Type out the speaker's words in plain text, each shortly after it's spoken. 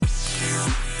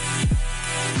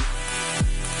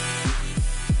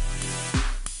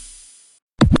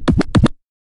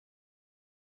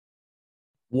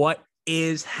What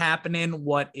is happening?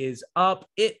 What is up?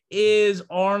 It is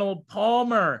Arnold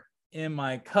Palmer in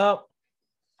my cup.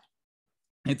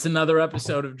 It's another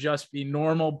episode of Just Be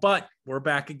Normal, but we're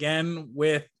back again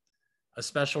with a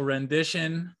special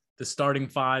rendition. The starting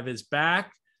five is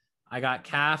back. I got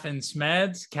Calf and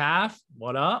Smeds. Calf,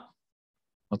 what up?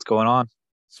 What's going on?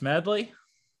 Smedley?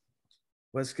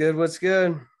 What's good? What's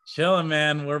good? Chilling,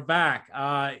 man. We're back.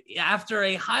 After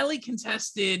a highly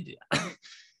contested,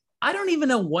 I don't even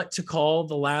know what to call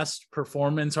the last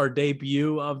performance, our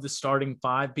debut of the starting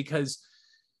five, because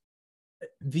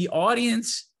the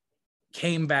audience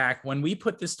came back when we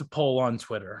put this to poll on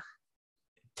Twitter.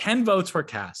 10 votes were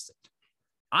casted.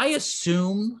 I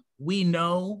assume we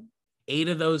know 8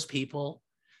 of those people.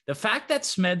 The fact that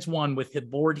Smeds won with the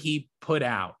board he put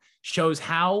out shows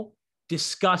how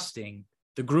disgusting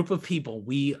the group of people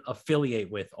we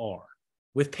affiliate with are.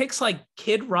 With picks like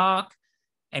Kid Rock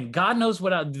and God knows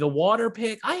what, the water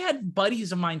pick. I had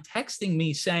buddies of mine texting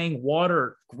me saying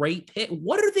water, great pick.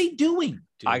 What are they doing,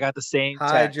 dude? I got the same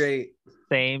Hydrate.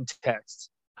 Same text.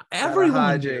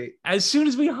 Everyone did. As soon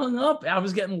as we hung up, I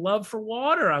was getting love for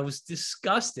water. I was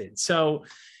disgusted. So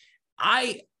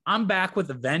I'm back with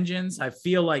a vengeance. I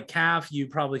feel like Calf, you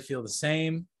probably feel the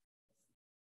same.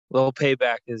 A little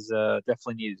payback is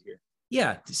definitely needed here.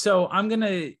 Yeah. So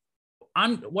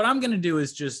what I'm gonna do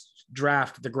is just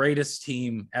draft the greatest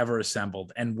team ever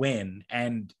assembled and win.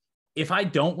 And if I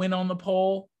don't win on the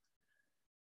poll,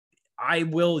 I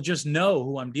will just know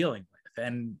who I'm dealing with.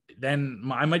 And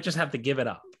then I might just have to give it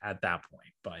up at that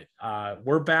point. But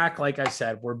we're back. Like I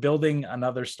said, we're building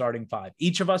another starting five.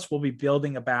 Each of us will be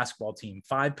building a basketball team,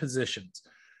 5 positions.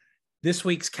 This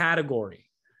week's category,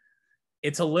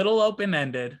 it's a little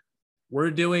open-ended.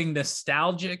 We're doing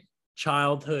nostalgic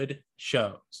childhood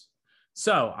shows.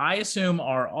 So I assume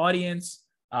our audience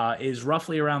is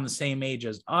roughly around the same age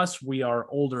as us. We are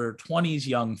older 20s,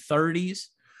 young 30s.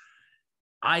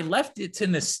 I left it to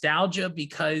nostalgia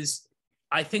because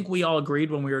I think we all agreed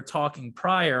when we were talking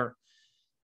prior,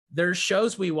 there's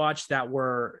shows we watched that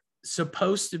were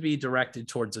supposed to be directed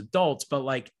towards adults, but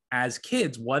like as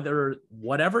kids,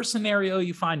 whatever scenario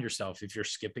you find yourself, if you're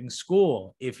skipping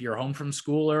school, if you're home from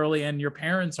school early and your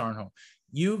parents aren't home,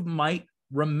 you might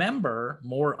remember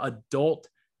more adult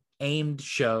aimed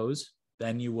shows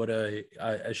than you would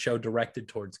a show directed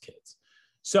towards kids.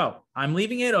 So I'm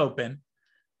leaving it open.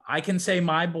 I can say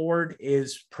my board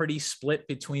is pretty split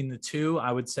between the two. I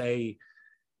would say,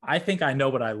 I think I know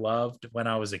what I loved when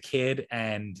I was a kid,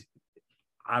 and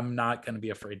I'm not going to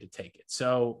be afraid to take it.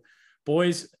 So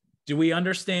boys, do we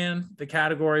understand the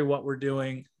category, what we're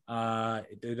doing?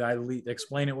 Did I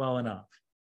explain it well enough?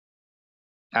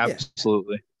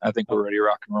 Absolutely. Yeah. I think we're ready to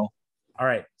rock and roll. All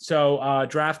right. So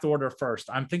draft order first.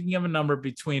 I'm thinking of a number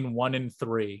between 1 and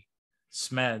 3.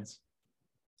 Smeds.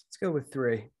 Let's go with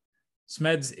 3.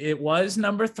 Smeds, it was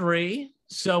number 3.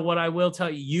 So what I will tell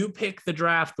you, you pick the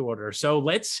draft order. So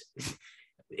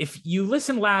if you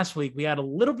listened last week, we had a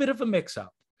little bit of a mix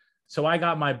up. So I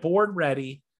got my board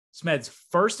ready. Smeds,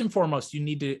 first and foremost, you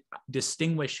need to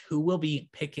distinguish who will be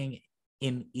picking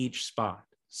in each spot.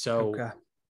 So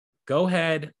Go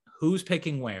ahead. Who's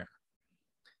picking where?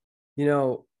 You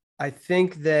know, I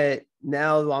think that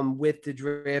now I'm with the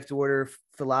draft order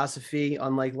philosophy,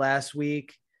 unlike last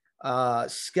week.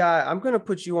 Scott, I'm going to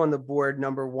put you on the board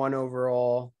number 1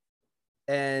 overall.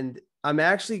 And I'm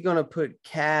actually going to put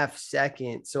Calf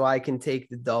second so I can take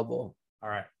the double. All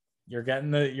right. You're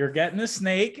getting the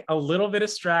snake, a little bit of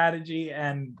strategy,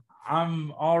 and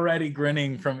I'm already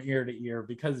grinning from ear to ear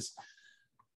because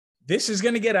this is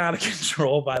going to get out of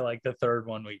control by like the third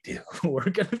one we do.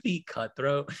 We're going to be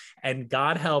cutthroat, and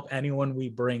God help anyone we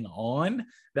bring on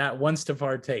that wants to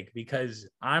partake, because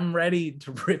I'm ready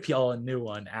to rip y'all a new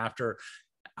one after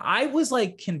I was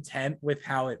like content with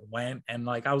how it went. And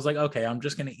like, I was like, okay, I'm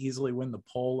just going to easily win the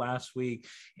poll last week.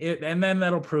 And then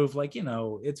that'll prove like,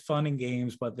 it's fun and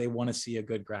games, but they want to see a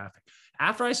good graphic.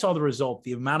 After I saw the result,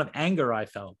 the amount of anger I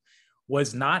felt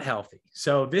was not healthy.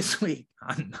 So this week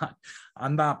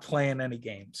I'm not playing any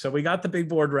games. So we got the big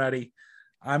board ready.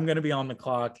 I'm going to be on the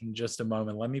clock in just a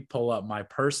moment. Let me pull up my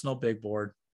personal big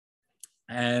board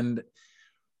and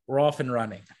we're off and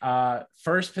running.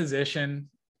 First position,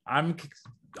 I'm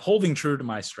holding true to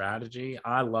my strategy.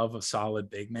 I love a solid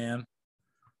big man.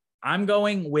 I'm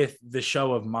going with the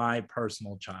show of my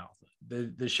personal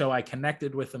childhood. The show I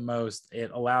connected with the most.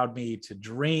 It allowed me to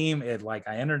dream.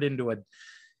 I entered into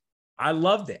I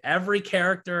loved it. Every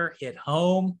character hit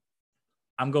home.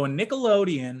 I'm going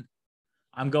Nickelodeon.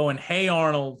 I'm going Hey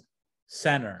Arnold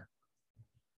center.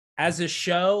 As a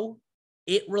show,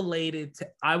 it related to,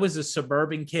 I was a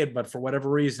suburban kid, but for whatever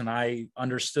reason, I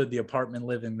understood the apartment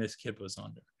living this kid was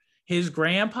under. His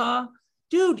grandpa,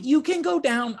 dude, you can go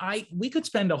down. We could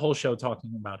spend a whole show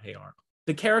talking about Hey Arnold.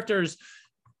 The characters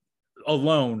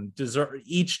alone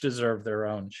deserve their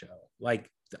own show. Like,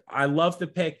 I love the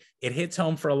pick. It hits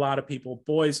home for a lot of people.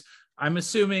 Boys, I'm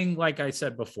assuming, like I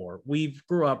said before, we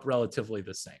grew up relatively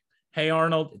the same. Hey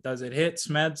Arnold, does it hit?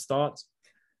 Smeds, thoughts?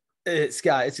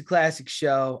 Scott, it's a classic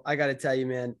show. I got to tell you,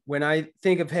 man, when I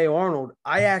think of Hey Arnold,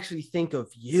 I actually think of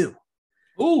you.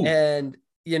 Ooh. And,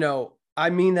 I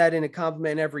mean that in a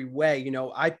compliment in every way.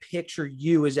 I picture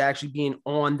you as actually being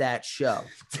on that show.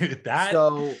 Dude,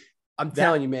 so I'm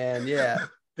telling you, man. Yeah.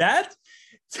 That's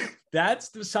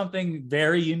something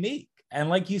very unique. And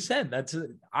like you said,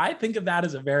 I think of that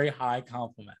as a very high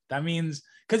compliment. That means,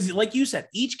 because like you said,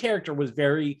 each character was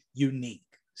very unique.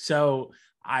 So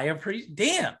I appreciate,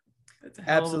 damn.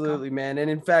 Absolutely, man. And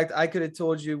in fact, I could have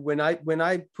told you when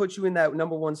I put you in that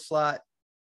number one slot,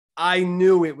 I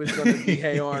knew it was going to be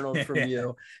Hey Arnold from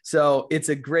you. So it's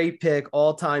a great pick,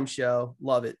 all-time show.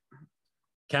 Love it.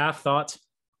 Calf, thoughts?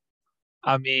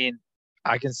 I mean,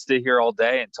 I can sit here all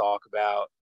day and talk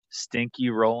about Stinky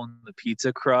rolling the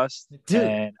pizza crust. Dude.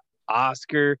 And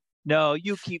Oscar, no,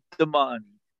 you keep the money.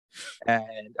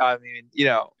 And I mean,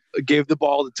 gave the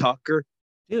ball to Tucker.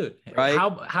 Dude, right?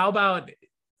 How about,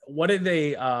 what did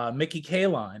they, Mickey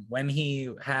Kaline, when he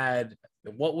had,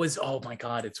 oh my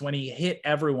God, it's when he hit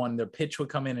everyone, the pitch would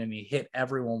come in and he hit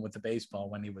everyone with the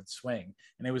baseball when he would swing.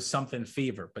 And it was something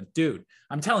fever. But dude,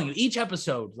 I'm telling you, each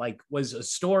episode was a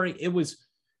story. It was,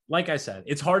 like I said,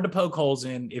 it's hard to poke holes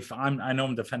in. I know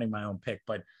I'm defending my own pick,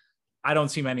 but I don't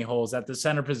see many holes at the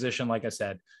center position. Like I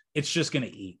said, it's just going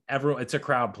to eat everyone. It's a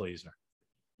crowd pleaser.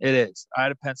 It is. I had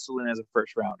to pencil in as a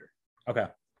first rounder. Okay.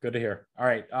 Good to hear. All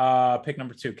right. Pick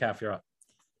number 2, Calf, you're up.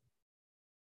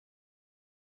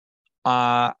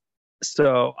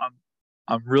 So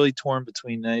I'm really torn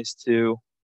between these two.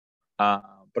 But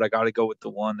I got to go with the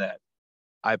one that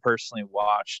I personally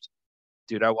watched.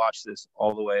 Dude, I watched this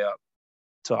all the way up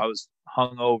till I was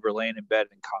hungover laying in bed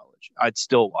in college. I'd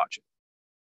still watch it.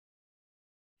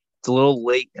 It's a little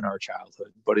late in our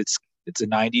childhood, but it's a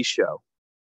 90s show.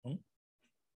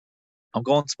 I'm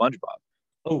going SpongeBob.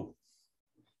 Oh.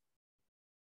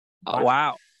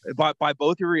 Wow. By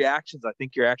both your reactions, I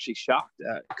think you're actually shocked.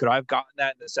 Could I have gotten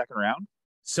that in the second round?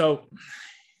 So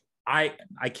I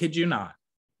kid you not.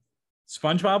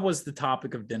 SpongeBob was the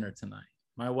topic of dinner tonight.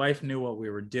 My wife knew what we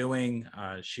were doing.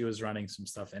 She was running some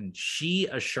stuff, and she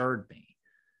assured me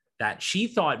that she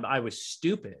thought I was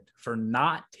stupid for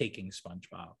not taking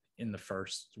SpongeBob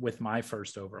with my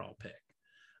first overall pick.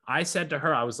 I said to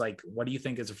her, I was like, what do you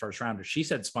think is a first rounder? She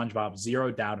said SpongeBob,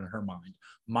 0 doubt in her mind.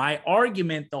 My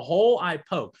argument, the whole I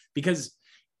poke, because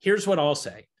here's what I'll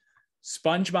say.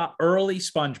 Early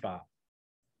SpongeBob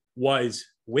was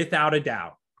without a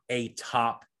doubt a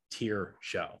top tier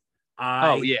show.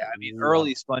 I mean,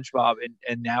 early SpongeBob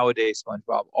and nowadays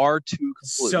SpongeBob are two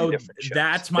completely different shows.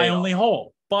 That's my only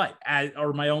hole, my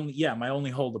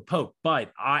only hole to poke.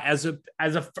 But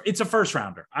it's a first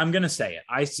rounder. I'm gonna say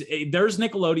it. There's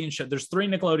Nickelodeon show. There's 3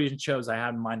 Nickelodeon shows I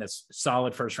had in mind as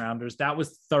solid first rounders. That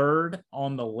was 3rd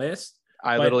on the list.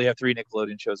 I literally have 3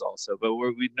 Nickelodeon shows also, but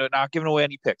we're not giving away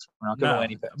any picks. We're not giving away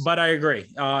any picks. But I agree.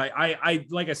 I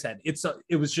like I said,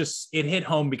 it hit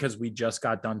home because we just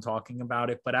got done talking about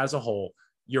it. But as a whole,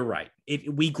 you're right.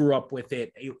 We grew up with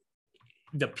it.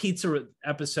 The pizza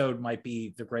episode might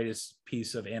be the greatest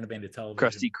piece of animated television.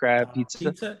 Krusty Krab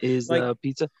pizza is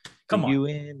pizza. Come on, you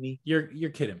and me. You're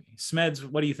kidding me, Smeds.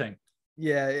 What do you think?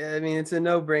 Yeah, I mean, it's a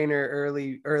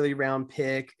no-brainer early round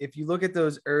pick. If you look at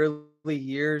those early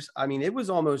years, I mean, it was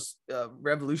almost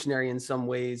revolutionary in some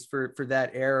ways for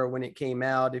that era when it came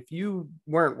out. If you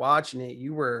weren't watching it,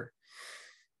 you were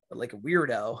like a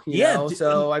weirdo, you know?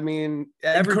 So, I mean,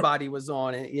 everybody was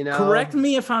on it, you know? Correct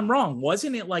me if I'm wrong.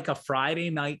 Wasn't it like a Friday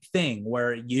night thing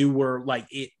where you were like,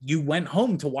 you went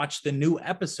home to watch the new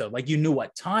episode? Like you knew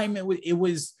what time it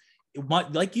was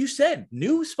like you said,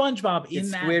 new SpongeBob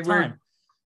in that time.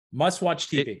 Must watch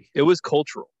TV. It was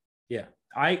cultural. Yeah.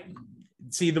 I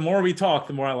see, the more we talk,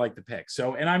 the more I like the pick.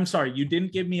 So, and I'm sorry, you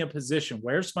didn't give me a position.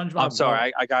 Where's SpongeBob? I'm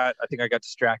sorry. I think I got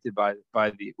distracted by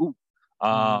the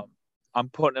I'm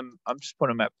just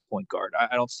putting him at point guard.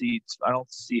 I don't see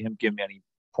him giving me any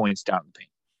points down the paint.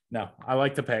 No, I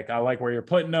like the pick. I like where you're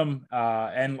putting them.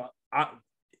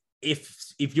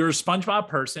 If you're a SpongeBob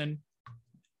person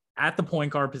at the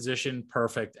point guard position,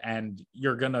 perfect. And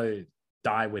you're gonna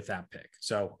die with that pick.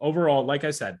 So overall, like I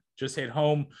said, just hit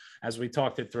home as we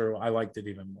talked it through. I liked it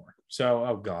even more. So,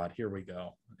 oh God, here we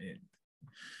go.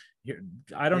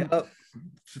 I don't. Yep.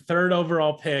 Third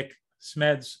overall pick,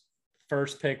 Smed's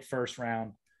first pick, first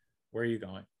round. Where are you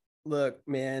going? Look,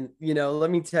 man,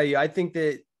 let me tell you, I think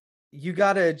that you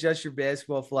got to adjust your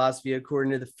basketball philosophy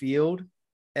according to the field.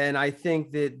 And I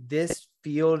think that this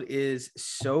field is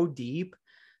so deep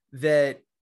that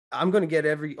I'm going to get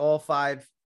all 5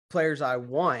 players I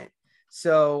want.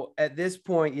 So at this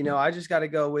point, I just got to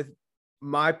go with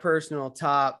my personal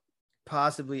top,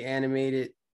 possibly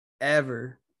animated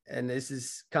ever. And this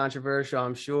is controversial,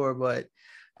 I'm sure, but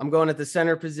I'm going at the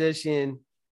center position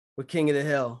with King of the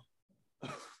Hill.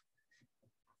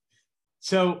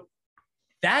 So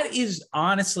that is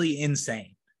honestly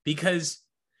insane because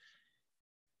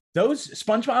those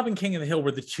SpongeBob and King of the Hill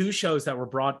were the 2 shows that were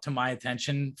brought to my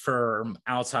attention from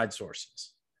outside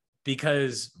sources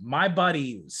because my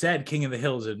buddy said King of the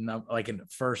Hill is a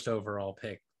first overall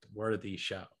pick worthy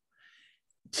show.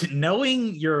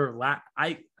 Knowing your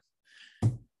I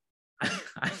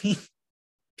mean,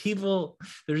 people,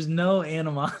 there's no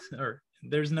animosity or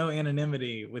there's no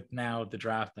anonymity with now the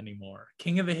draft anymore.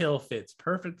 King of the Hill fits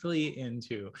perfectly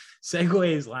into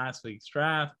segues last week's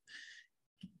draft.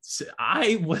 So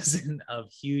I wasn't a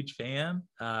huge fan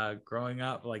growing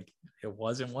up. Like it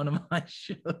wasn't one of my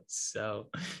shows. So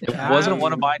it wasn't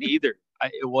one of mine either.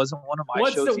 It wasn't one of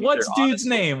my shows either. What's dude's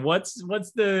name? What's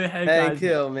the head Hank guy's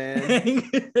Hill, name? man.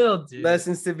 Hank Hill, dude.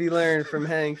 Lessons to be learned from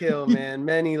Hank Hill, man.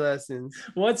 Many lessons.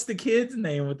 What's the kid's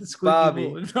name with the squeaky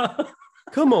Bobby.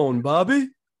 Come on, Bobby.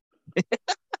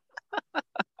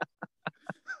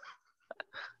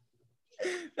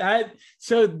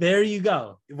 So there you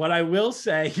go. What I will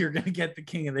say, you're going to get the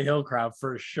King of the Hill crowd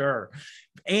for sure.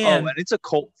 And it's a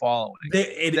cult following.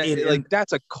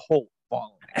 That's a cult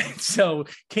following. So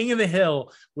King of the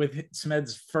Hill with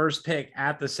Smed's first pick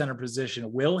at the center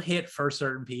position will hit for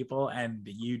certain people, and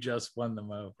you just won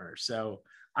them over. So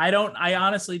I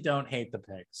honestly don't hate the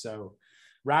pick. So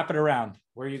wrap it around.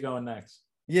 Where are you going next?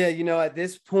 Yeah, at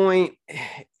this point,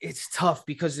 it's tough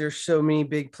because there's so many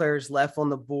big players left on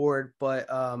the board, but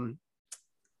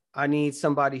I need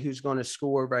somebody who's going to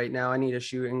score right now. I need a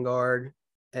shooting guard,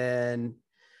 and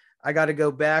I got to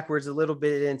go backwards a little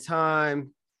bit in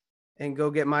time and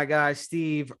go get my guy,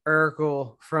 Steve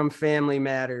Urkel from Family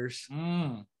Matters.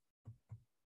 I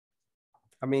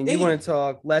mean, you want to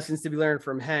talk lessons to be learned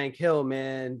from Hank Hill,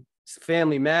 man.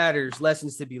 Family Matters,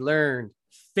 lessons to be learned.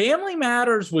 Family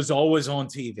Matters was always on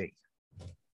TV.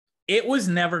 It was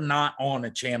never not on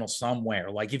a channel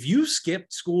somewhere. Like if you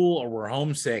skipped school or were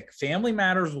homesick, Family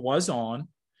Matters was on.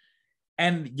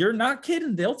 And you're not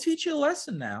kidding. They'll teach you a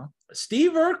lesson now.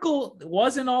 Steve Urkel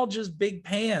wasn't all just big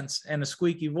pants and a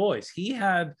squeaky voice.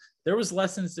 There was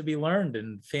lessons to be learned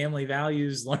and family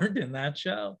values learned in that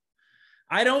show.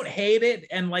 I don't hate it.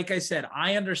 And like I said,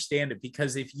 I understand it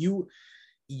because if you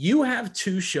have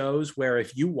 2 shows where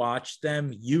if you watch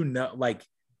them, like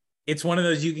it's one of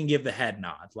those you can give the head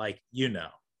nod, like,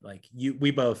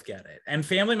 we both get it. And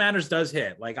Family Matters does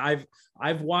hit. Like I've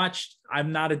watched,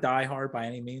 I'm not a diehard by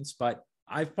any means, but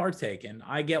I've partaken.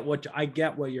 I get what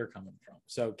you're coming from.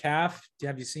 So Calf,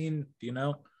 have you seen, do you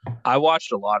know? I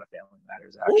watched a lot of Family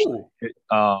Matters actually.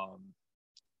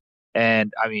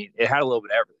 And I mean, it had a little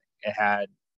bit of everything.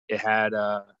 It had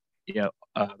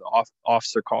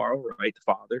Officer Carl, right? The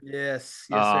father. Yes,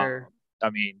 sir. I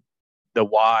mean, the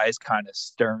wise kind of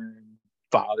stern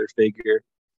father figure.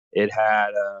 It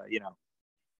had,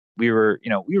 we were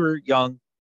young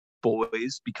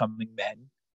boys becoming men.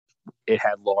 It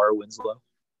had Laura Winslow.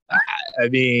 I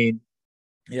mean,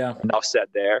 yeah, enough said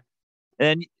there.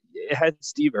 And it had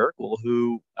Steve Urkel,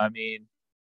 who, I mean,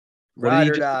 ride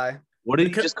or die. What did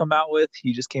he just come out with?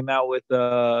 He just came out with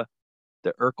the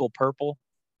Urkel Purple.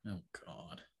 Oh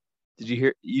God! Did you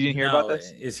hear? You didn't hear about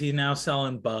this? Is he now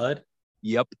selling bud?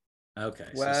 Yep. Okay,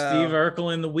 wow. So Steve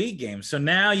Urkel in the Wii game. So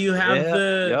now you have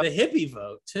the hippie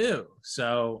vote too.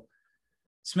 So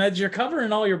Smeds, you're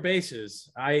covering all your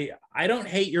bases. I don't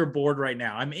hate your board right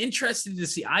now. I'm interested to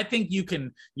see. I think you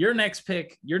can. Your next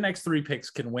 3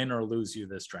 picks can win or lose you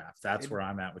this draft. That's where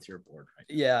I'm at with your board right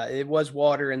now. Yeah, it was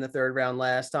water in the 3rd round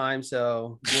last time,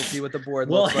 so we'll see what the board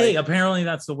well, looks hey, like. Apparently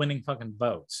that's the winning fucking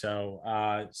vote. So,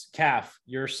 Calf,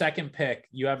 your second pick,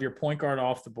 you have your point guard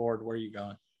off the board. Where are you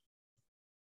going?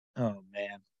 Oh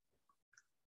man,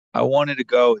 I wanted to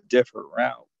go a different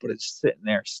route, but it's sitting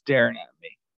there staring at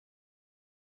me.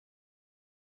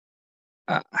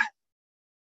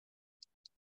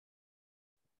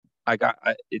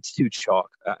 It's too chalk.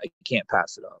 I can't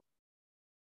pass it up.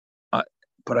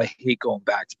 But I hate going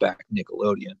back to back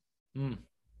Nickelodeon.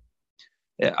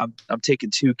 Yeah, I'm taking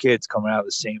 2 kids coming out of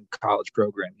the same college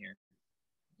program here.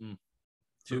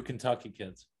 2 Kentucky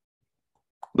kids.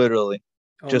 Literally.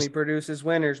 Only produces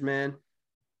winners, man.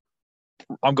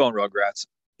 I'm going Rugrats.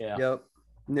 Yeah. Yep.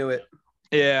 Knew it.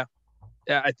 Yeah.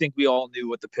 Yeah, I think we all knew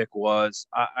what the pick was.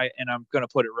 And I'm gonna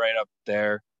put it right up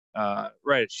there,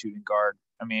 right at shooting guard.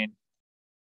 I mean,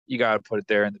 you got to put it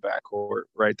there in the backcourt,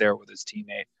 right there with his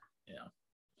teammate.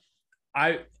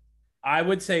 Yeah. I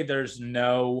would say there's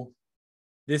no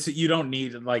this. You don't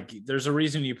need like. There's a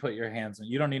reason you put your hands on.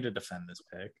 You don't need to defend this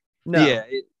pick. No. Yeah.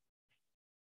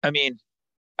 I mean,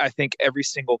 I think every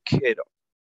single kid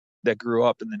that grew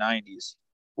up in the '90s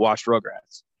watched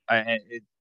Rugrats.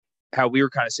 How we were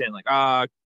kind of saying like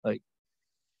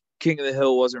King of the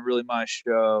Hill wasn't really my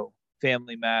show.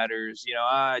 Family Matters,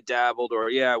 I dabbled or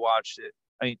I watched it.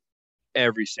 I mean,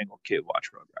 every single kid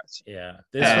watched Rugrats. Yeah.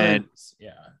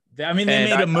 I mean, they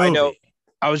made a movie. I know,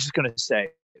 I was just gonna say,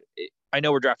 I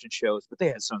know we're drafting shows, but they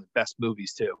had some of the best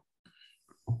movies too.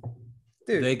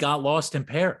 Dude, they got lost in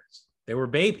Paris. They were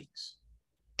babies.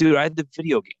 Dude, I had the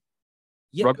video game.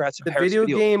 Yeah, Rugrats in Paris. The video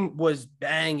game was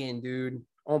banging, dude.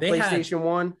 On PlayStation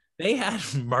 1. They had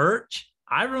merch.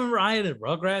 I remember I had a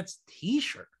Rugrats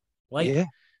t-shirt.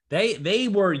 They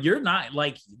were, you're not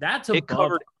like, that's it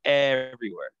covered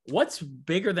everywhere. What's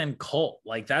bigger than cult?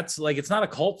 Like, that's like, it's not a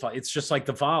cult fight. It's just like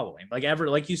the following.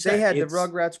 Like you said, they had the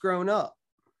Rugrats Grown Up.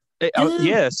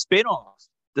 Spin-off.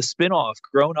 The spin-off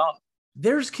Grown Up.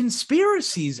 There's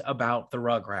conspiracies about the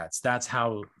Rugrats. That's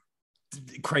how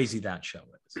crazy that show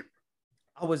is.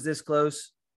 I was this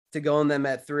close to going them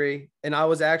at 3, and I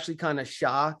was actually kind of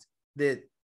shocked that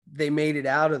they made it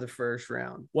out of the first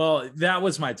round. Well, that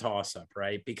was my toss-up,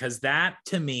 right? Because that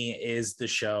to me is the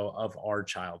show of our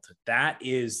childhood. That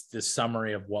is the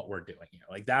summary of what we're doing here.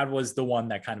 Like, that was the one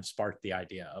that kind of sparked the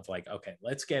idea of like, okay,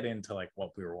 let's get into like what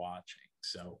we were watching.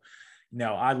 So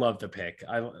no, I love the pick.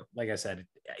 Like I said,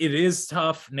 it is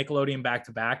tough, Nickelodeon back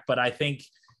to back, but I think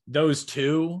those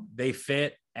two, they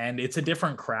fit, and it's a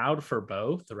different crowd for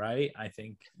both, right? I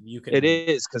think you can. It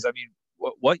is, because I mean,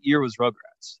 what year was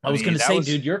Rugrats? I was going to say,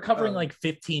 dude, you're covering like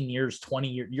 15 years, 20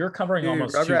 years. You're covering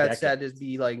almost Rugrats had to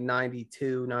be like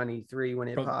 92, 93 when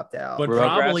it popped out. But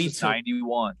Rugrats probably was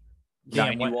 91.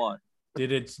 Damn, 91.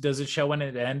 Does it show when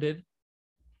it ended?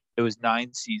 It was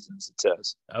 9 seasons, it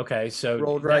says. Okay, so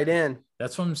rolled right in.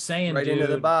 That's what I'm saying, right dude. Into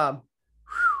the Bob.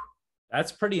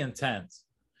 That's pretty intense.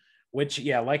 Which,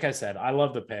 yeah, like I said, I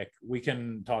love the pick. We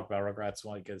can talk about Rugrats,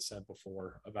 like I said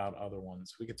before, about other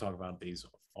ones. We could talk about these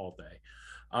all day.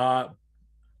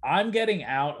 I'm getting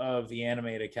out of the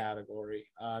animated category.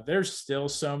 There's still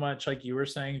so much, like you were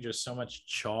saying, just so much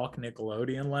chalk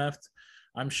Nickelodeon left.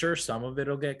 I'm sure some of it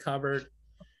will get covered.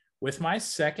 With my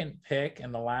second pick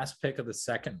and the last pick of the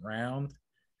second round,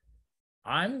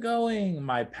 I'm going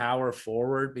my power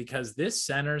forward, because this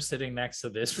center sitting next to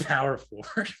this power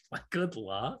forward, like, good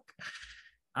luck.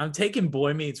 I'm taking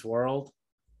Boy Meets World.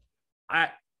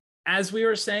 As we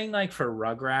were saying, like for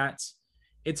Rugrats,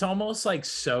 it's almost like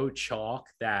so chalk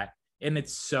that, and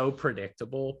it's so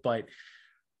predictable, but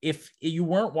if you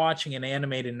weren't watching an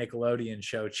animated Nickelodeon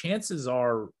show, chances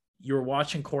are you're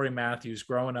watching Corey Matthews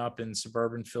growing up in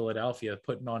suburban Philadelphia,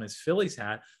 putting on his Phillies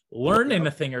hat, learning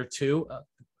a thing or two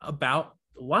about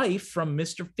life from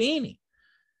Mr. Feeney.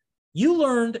 You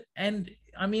learned, and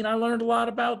I mean, I learned a lot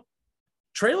about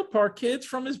Trailer Park Kids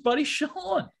from his buddy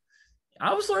Sean.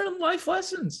 I was learning life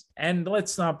lessons. And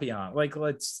let's not be honest, like,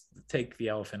 let's take the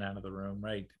elephant out of the room,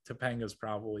 right? Topanga's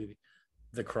probably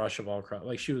the crush of all crush.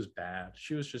 Like, she was bad.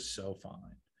 She was just so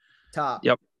fine. Top.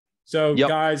 Yep. So,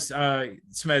 guys,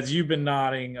 Smeds, you've been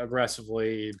nodding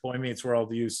aggressively. Boy Meets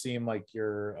World, you seem like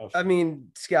you're. I mean,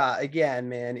 Scott, again,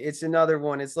 man, it's another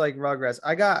one. It's like Rugrats.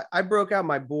 I broke out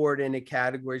my board into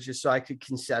categories just so I could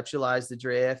conceptualize the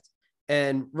draft.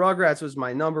 And Rugrats was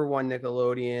my number one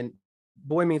Nickelodeon.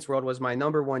 Boy Meets World was my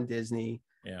number one Disney.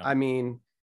 Yeah. I mean,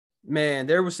 man,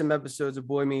 there were some episodes of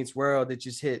Boy Meets World that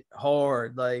just hit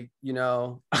hard. Like,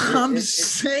 I'm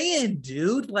saying,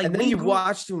 dude. Like, and then you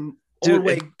watched them. All the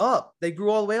way up. They grew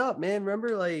all the way up, man.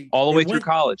 Remember, like all the way through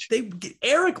college.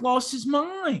 Eric lost his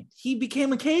mind. He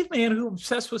became a caveman who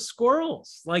obsessed with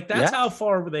squirrels. Like, that's how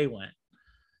far they went.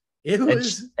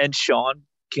 And Sean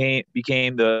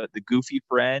became the goofy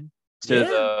friend to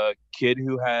the kid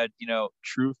who had,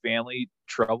 true family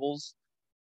troubles,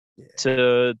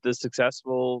 to the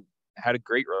successful, had a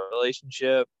great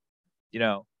relationship,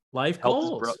 life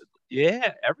goals.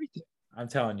 Everything. I'm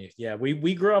telling you. Yeah,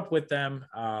 we grew up with them.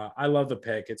 I love the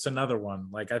pick. It's another one.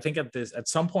 Like, I think at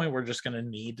some point we're just going to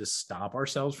need to stop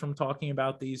ourselves from talking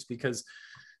about these, because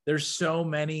there's so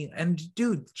many. And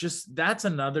dude, just that's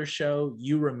another show.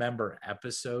 You remember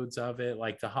episodes of it,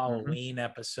 like the Halloween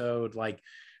episode, like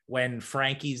when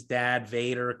Frankie's dad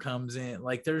Vader comes in,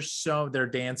 like they're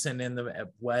dancing in the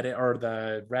wedding or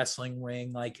the wrestling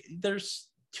ring. Like there's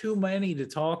too many to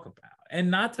talk about.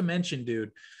 And not to mention,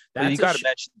 dude, well, you got to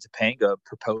mention Topanga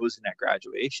proposing at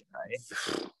graduation, right?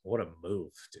 What a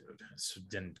move, dude.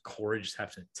 Didn't Corey just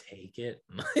have to take it?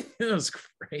 It was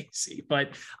crazy.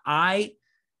 But I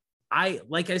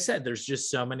like I said, there's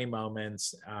just so many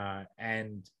moments,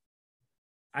 and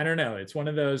I don't know. It's one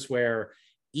of those where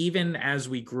even as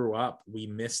we grew up, we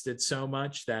missed it so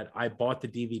much that I bought the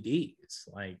DVDs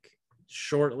like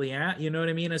shortly at, you know what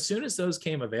I mean? As soon as those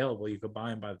came available, you could buy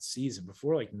them by the season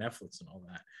before like Netflix and all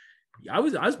that. I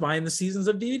was buying the seasons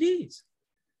of DVDs.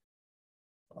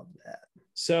 Love that.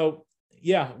 So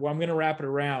yeah, well, I'm gonna wrap it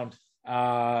around.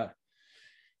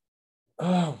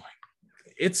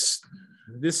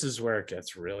 This is where it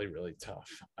gets really, really tough.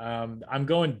 I'm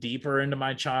going deeper into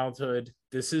my childhood.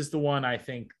 This is the one I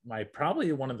think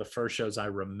probably one of the first shows I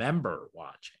remember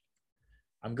watching.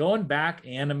 I'm going back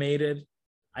animated.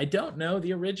 I don't know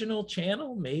the original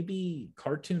channel, maybe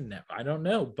Cartoon Network. I don't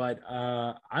know, but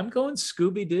I'm going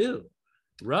Scooby-Doo,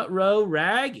 Rut-Row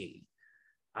Raggy.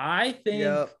 I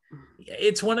think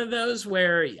it's one of those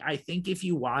where I think if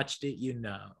you watched it, you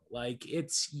know, like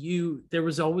there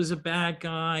was always a bad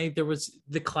guy. There was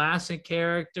the classic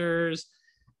characters.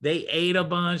 They ate a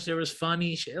bunch. There was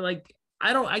funny shit. Like,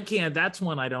 that's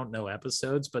one I don't know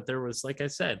episodes, but there was, like I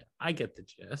said, I get the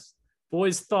gist.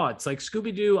 Boys' thoughts, like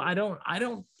Scooby-Doo,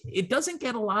 it doesn't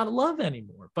get a lot of love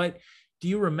anymore, but do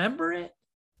you remember it?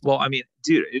 Well, I mean,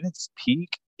 dude, in its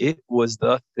peak, it was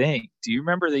the thing. Do you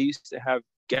remember they used to have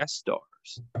guest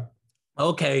stars?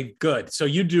 Okay, good. So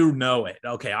you do know it.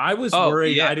 Okay, I was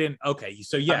worried. Yeah. I didn't. Okay,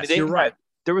 so yes, you're right.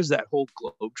 There was that whole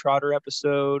Globetrotter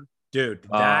episode. Dude,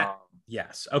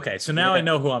 yes. Okay, so now I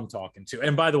know who I'm talking to.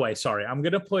 And by the way, sorry, I'm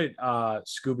going to put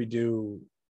Scooby-Doo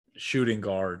Shooting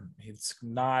Guard. It's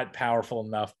not powerful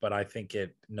enough, but I think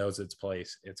it knows its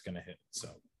place. It's going to hit. So,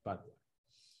 by the way.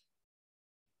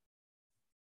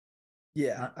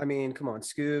 Yeah, I mean, come on,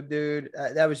 Scoob, dude,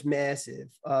 that was massive.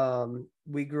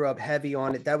 We grew up heavy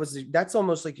on it. That's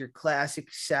almost like your classic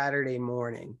Saturday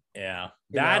morning. Yeah,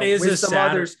 with some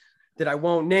others that I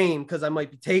won't name because I might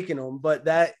be taking them, but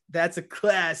that's a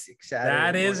classic Saturday.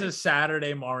 That is a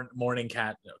Saturday morning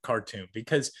cartoon,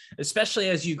 because especially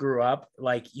as you grew up,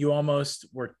 like you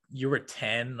were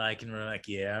 10, like, and we're like,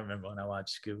 yeah, I remember when I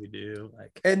watched Scooby-Doo,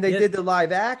 like, and they did the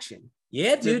live action.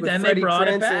 Yeah, dude. Then Freddie they brought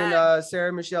Prinze it back. And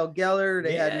Sarah Michelle Gellar.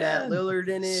 They had Matt Lillard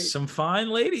in it. Some fine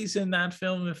ladies in that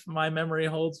film, if my memory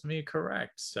holds me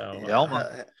correct. So,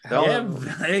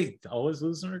 hey, always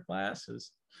losing her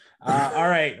glasses. All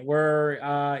right, we're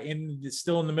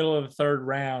still in the middle of the third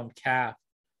round. Cap,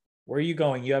 where are you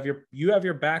going? You have your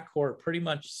backcourt pretty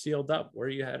much sealed up. Where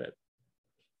are you headed?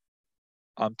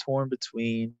 I'm torn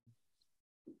between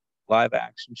live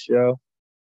action show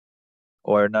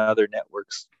or another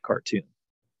network's cartoon.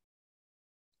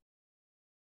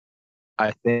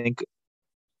 I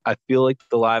feel like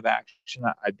the live action,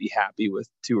 I'd be happy with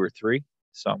 2 or 3.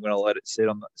 So I'm going to let it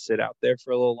sit out there for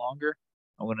a little longer.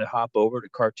 I'm going to hop over to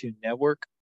Cartoon Network.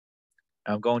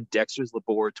 I'm going Dexter's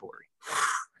Laboratory.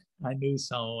 I knew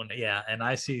someone. Yeah. And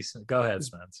I see some. Go ahead,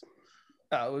 Spence.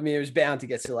 Oh, I mean, it was bound to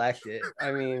get selected.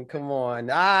 I mean, come on.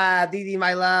 Didi,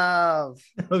 my love.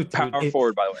 Power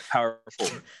forward, by the way. Power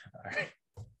forward. All right.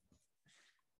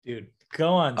 Dude, go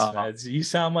on, Spence. You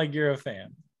sound like you're a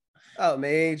fan. Oh,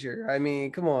 major. I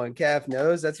mean, come on. Calf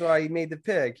knows. That's why he made the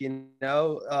pick,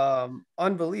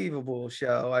 unbelievable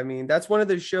show. I mean, that's one of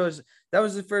those shows. That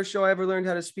was the first show I ever learned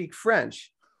how to speak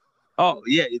French. Oh,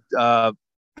 yeah.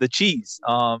 The cheese.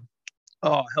 Help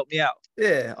me out.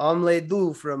 Yeah, omelette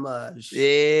du fromage.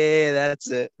 Yeah,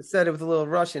 that's it. I said it with a little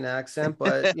Russian accent,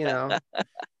 but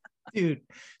dude.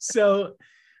 So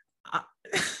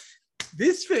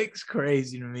this pick's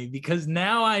crazy to me because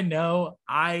now I know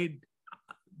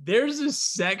there's a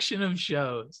section of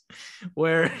shows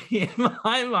where in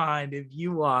my mind, if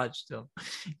you watched them,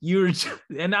 you were just,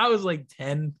 and I was like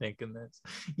 10 thinking this,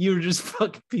 you were just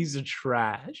fucking piece of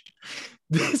trash.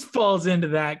 This falls into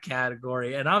that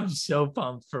category. And I'm so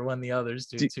pumped for when the others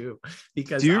do too,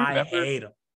 because I hate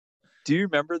them. Do you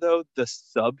remember though, the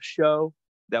sub show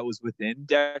that was within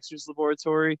Dexter's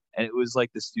Laboratory? And it was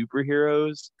like the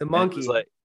superheroes. The monkey.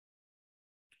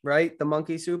 Right? The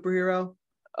monkey superhero?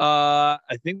 I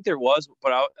think there was,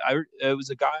 but it was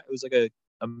a guy. It was like a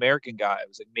American guy. It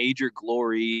was like Major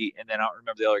Glory, and then I don't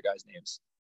remember the other guys' names.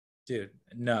 Dude,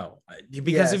 no,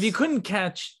 because if you couldn't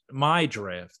catch my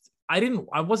drift, I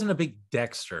wasn't a big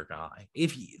Dexter guy.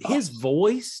 If his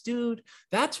voice, dude,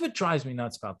 that's what drives me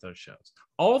nuts about those shows.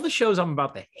 All the shows I'm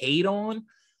about to hate on,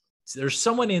 there's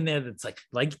someone in there that's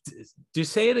like, do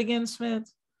say it again,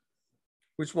 Smith?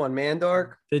 Which one,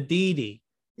 Mandark? The Didi.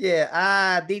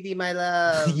 Yeah, Didi, my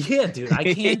love. Yeah, dude,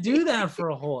 I can't do that for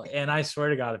a whole. And I swear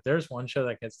to God, if there's one show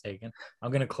that gets taken,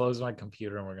 I'm gonna close my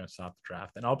computer and we're gonna stop the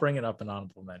draft. And I'll bring it up in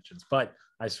honorable mentions. But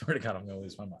I swear to God, I'm gonna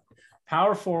lose my mind.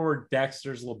 Power forward,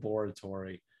 Dexter's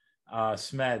Laboratory.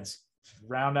 Smeds,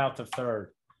 round out the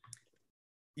third.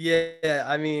 Yeah,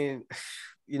 I mean,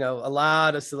 a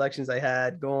lot of selections I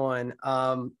had going.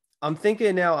 I'm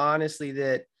thinking now, honestly,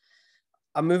 that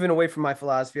I'm moving away from my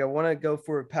philosophy. I want to go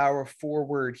for a power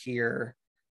forward here.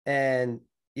 And,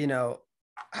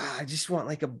 I just want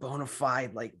like a bona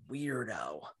fide, like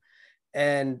weirdo.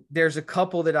 And there's a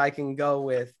couple that I can go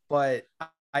with, but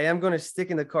I am going to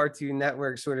stick in the Cartoon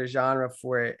Network sort of genre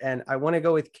for it. And I want to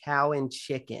go with Cow and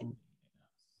Chicken.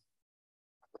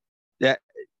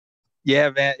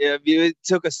 Yeah, man. It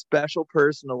took a special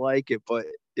person to like it, but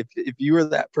if you were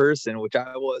that person, which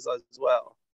I was as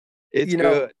well, it's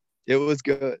good. It was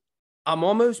good. I'm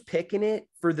almost picking it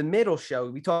for the middle show.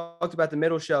 We talked about the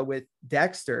middle show with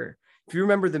Dexter. If you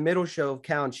remember, the middle show of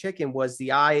Cow and Chicken was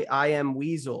the I Am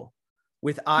Weasel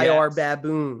with IR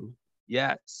Baboon.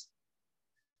 Yes.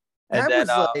 And that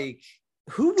was like,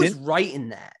 who was writing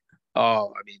that?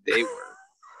 Oh, I mean,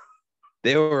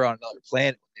 they were on another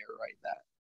planet when they were writing that.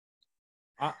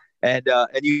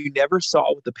 And you never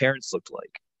saw what the parents looked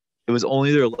like. It was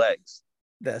only their legs.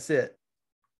 That's it.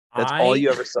 That's all you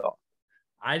ever saw.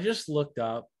 I just looked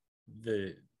up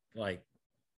the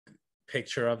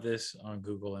picture of this on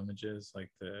Google Images.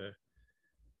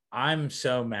 I'm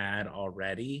so mad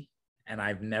already, and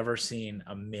I've never seen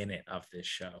a minute of this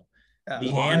show.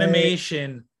 The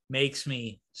animation makes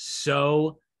me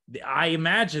so. I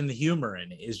imagine the humor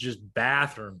in it is just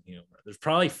bathroom humor. There's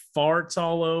probably farts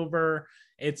all over.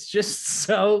 It's just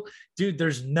so, dude.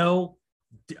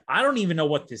 I don't even know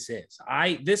what this is.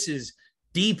 This is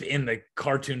deep in the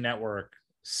Cartoon Network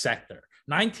sector.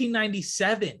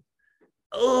 1997.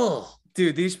 Oh,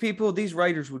 dude, these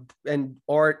writers and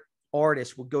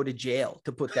artists would go to jail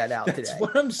to put that out today. That's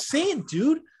what I'm saying,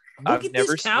 dude. Look at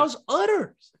this cow's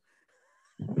udders.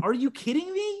 Are you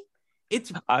kidding me?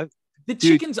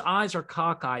 Chicken's eyes are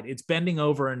cockeyed. It's bending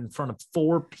over in front of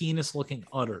 4 penis-looking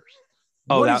udders.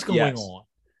 What is going on?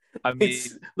 I mean,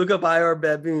 look up IR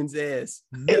Baboon's ass.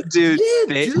 Dude,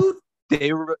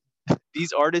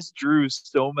 these artists drew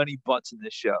so many butts in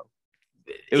this show.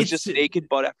 It was just naked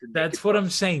butt after naked That's what I'm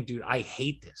saying, dude. I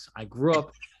hate this. I grew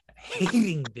up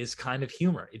hating this kind of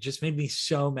humor. It just made me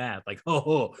so mad. Like,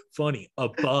 oh, funny, a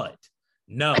butt.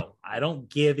 No, I don't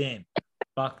give in.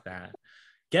 Fuck that.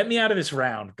 Get me out of this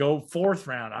round. Go 4th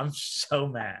round. I'm so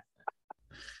mad.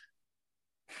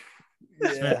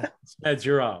 Yeah. Smeds,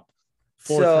 you're up.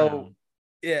 4th round.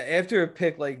 Yeah, after a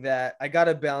pick like that, I got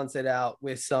to balance it out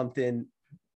with something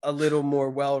a little more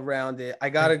well-rounded. I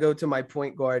got to go to my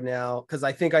point guard now because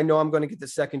I know I'm going to get the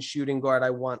second shooting guard I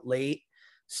want late.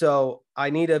 So I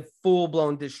need a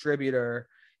full-blown distributor,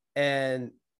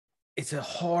 and it's a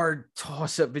hard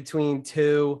toss-up between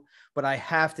two, but I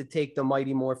have to take the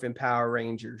Mighty Morphin Power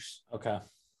Rangers. Okay.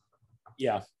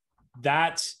 Yeah,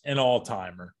 that's an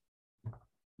all-timer.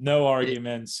 No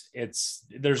arguments.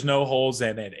 There's no holes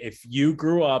in it. If you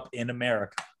grew up in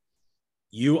America,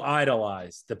 you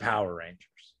idolize the Power Rangers.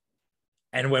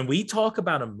 And when we talk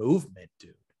about a movement,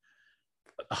 dude,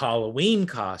 Halloween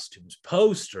costumes,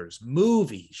 posters,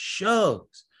 movies,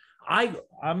 shows,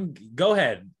 I'm go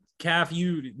ahead. Calf,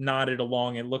 you nodded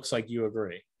along. It looks like you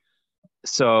agree.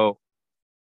 So,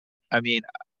 I mean,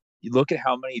 you look at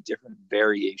how many different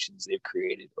variations they've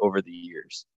created over the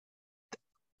years.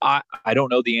 I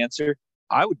don't know the answer.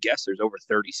 I would guess there's over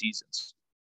 30 seasons.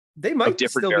 They might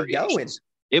still be going.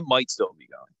 It might still be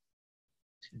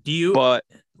going. Do you? But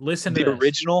listen to the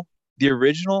original. The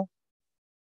original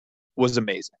was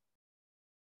amazing.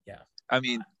 Yeah. I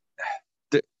mean,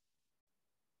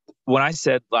 when I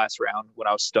said last round, when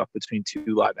I was stuck between 2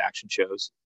 live action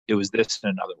shows, it was this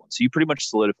and another one. So you pretty much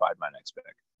solidified my next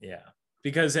pick. Yeah.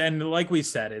 Because, and like we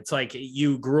said, it's like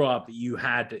you grew up, you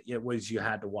had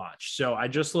to watch. So I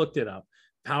just looked it up.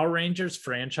 Power Rangers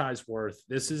franchise worth,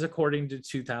 this is according to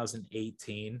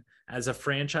 2018, as a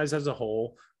franchise as a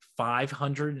whole,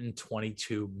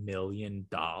 $522 million.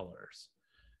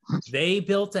 They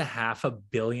built a $500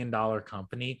 million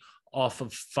company off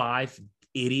of 5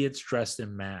 idiots dressed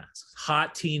in masks,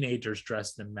 hot teenagers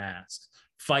dressed in masks,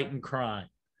 fighting crime.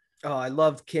 Oh, I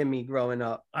loved Kimmy growing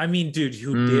up. I mean, dude,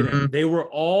 who didn't? They were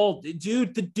all,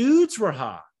 dude, the dudes were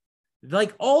hot.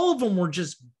 Like, all of them were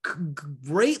just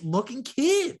great looking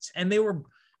kids, and they were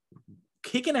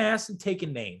kicking ass and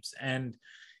taking names. And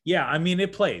yeah, I mean,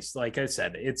 it plays. Like I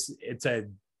said, it's a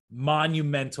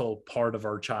monumental part of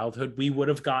our childhood. We would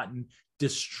have gotten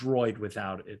destroyed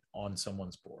without it on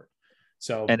someone's board.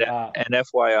 So, and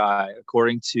FYI,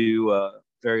 according to a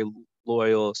very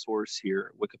loyal source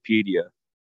here, Wikipedia,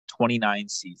 29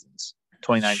 seasons,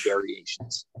 29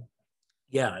 variations.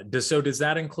 Yeah. So does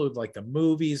that include like the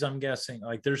movies? I'm guessing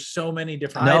like there's so many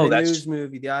different. No, Ivan that's News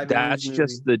movie. that's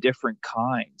just the different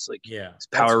kinds. Like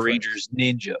Power Rangers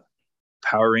Ninja,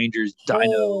 Power Rangers Dino,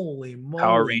 Holy moly.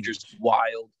 Power Rangers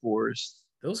Wild Force.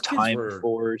 Those kids Time were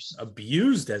Force.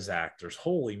 abused as actors.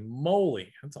 Holy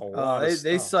moly. That's a lot of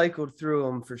they stuff. cycled through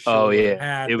them for sure. Oh,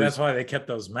 yeah. That's why they kept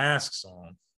those masks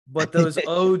on. But those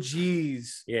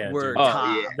OGs were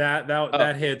top. Yeah.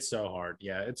 That hit so hard.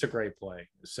 Yeah, it's a great play.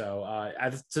 So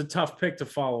it's a tough pick to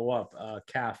follow up.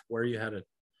 Calf, where are you headed?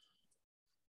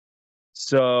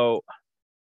 So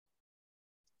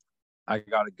I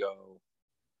gotta go.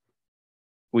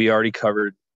 We already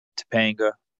covered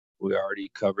Topanga. We already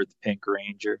covered the Pink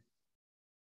Ranger.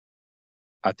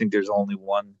 I think there's only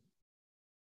one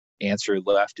answer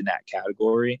left in that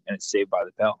category, and it's Saved by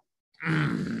the Bell.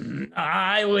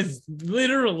 I was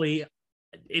literally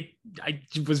I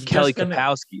was Kelly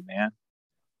Kapowski, man.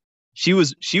 She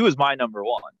was my number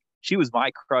one. She was my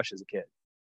crush as a kid.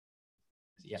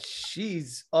 Yeah,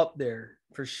 she's up there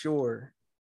for sure.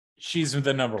 She's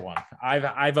the number one.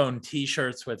 I've owned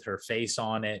T-shirts with her face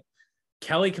on it.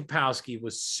 Kelly Kapowski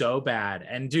was so bad.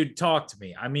 And dude, talk to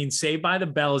me. I mean, Saved by the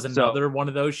Bell is another one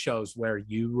of those shows where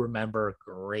you remember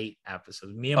great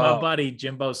episodes. Me and my buddy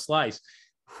Jimbo Slice.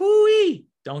 Hooey!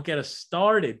 Don't get us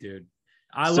started, dude.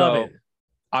 I love it.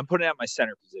 I'm putting it at my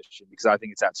center position because I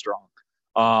think it's that strong.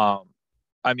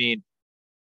 I mean,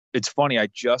 it's funny. I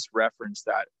just referenced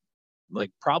that, like,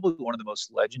 probably one of the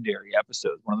most legendary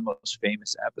episodes, one of the most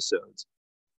famous episodes.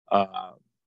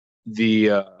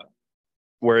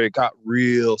 Where it got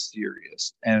real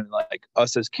serious, and like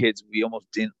us as kids, we almost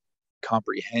didn't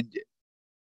comprehend it.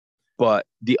 But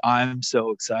I'm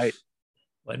so excited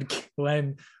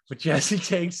when Jesse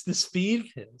takes the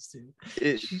speed pills, dude.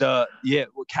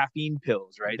 Caffeine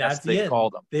pills, right? That's what they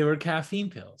called them. They were caffeine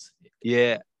pills.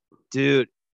 Yeah, dude.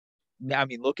 I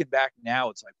mean, looking back now,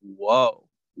 it's like, whoa,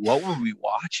 what were we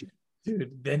watching?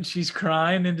 Dude, then she's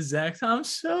crying into Zach's. I'm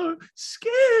so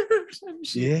scared.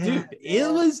 Dude,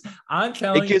 it was. I'm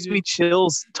telling you, it gives me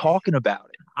chills talking about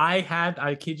it.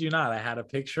 I kid you not, I had a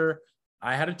picture.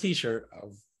 I had a T-shirt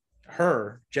of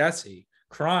her, Jesse,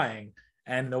 crying,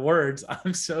 and the words,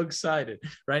 "I'm so excited,"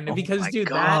 right now, because dude,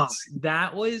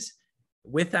 that was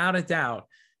without a doubt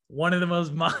one of the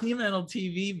most monumental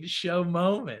TV show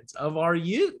moments of our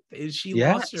youth. Is she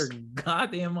lost her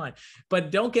goddamn mind. But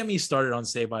don't get me started on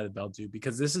Saved by the Bell, dude,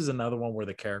 because this is another one where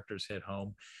the characters hit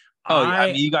home. I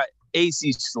mean, you got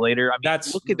AC Slater. I mean,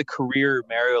 look at the career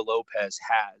Mario Lopez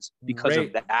has because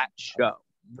of that show.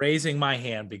 Raising my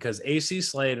hand because AC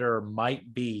Slater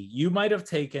might be, you might have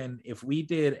taken, if we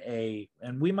did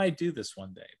and we might do this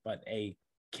one day, but a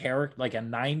character, like a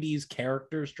 90s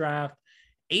characters draft,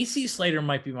 AC Slater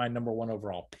might be my number one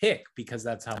overall pick because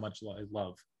that's how much I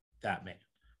love that man.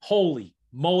 Holy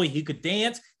moly. He could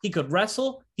dance. He could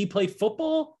wrestle. He played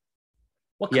football.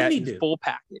 What could he do? Full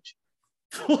package.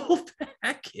 Full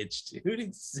package, dude.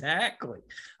 Exactly.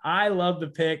 I love the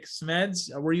pick.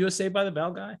 Smeds, were you a Saved by the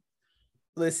Bell guy?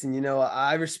 Listen,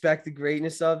 I respect the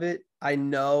greatness of it. I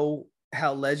know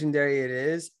how legendary it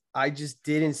is. I just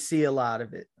didn't see a lot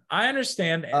of it. I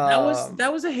understand.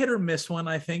 That was a hit or miss one,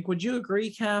 I think. Would you agree,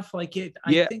 Calf? Like it?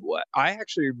 I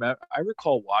actually remember. I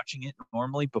recall watching it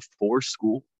normally before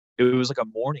school. It was like a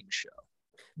morning show.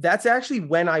 That's actually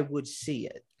when I would see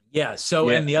it. Yeah. So,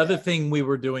 and the other thing we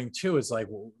were doing too is like,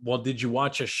 well, did you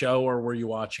watch a show or were you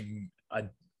watching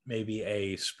maybe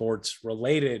a sports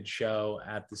related show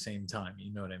at the same time?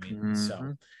 You know what I mean? Mm-hmm.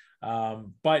 So,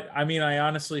 but I mean, I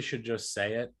honestly should just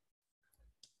say it.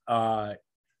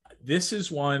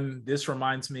 This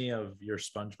reminds me of your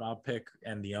SpongeBob pick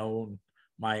and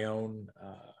my own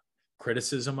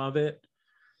criticism of it.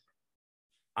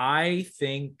 I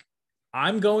think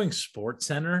I'm going Sports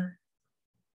Center.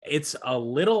 It's a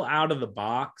little out of the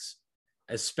box,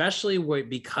 especially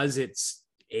because it's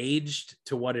aged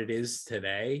to what it is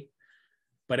today.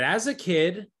 But as a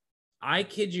kid, I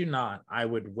kid you not, I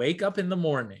would wake up in the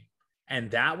morning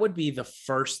and that would be the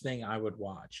first thing I would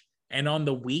watch. And on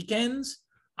the weekends,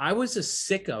 I was a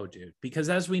sicko, dude, because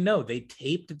as we know, they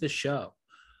taped the show.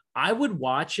 I would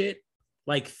watch it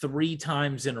like 3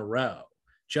 times in a row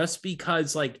just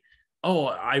because like, oh,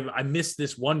 I missed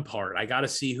this one part. I got to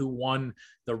see who won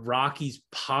the Rockies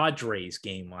Padres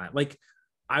game. Like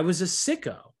I was a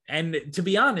sicko. And to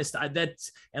be honest,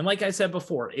 and like I said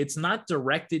before, it's not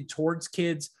directed towards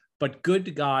kids, but good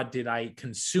to God, did I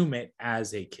consume it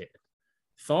as a kid.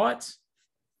 Thoughts?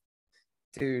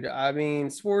 Dude, I mean,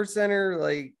 Sports Center,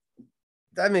 like,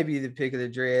 that may be the pick of the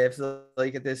draft,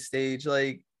 like, at this stage.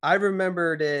 Like, I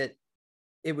remember that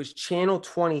it was Channel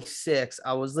 26.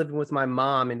 I was living with my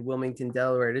mom in Wilmington,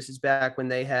 Delaware. This is back when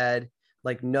they had,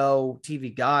 like, no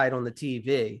TV guide on the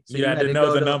TV. So you had to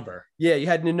know the number. Yeah, you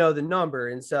had to know the number.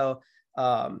 And so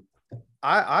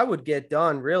I would get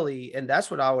done really, and that's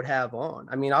what I would have on.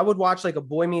 I mean, I would watch like a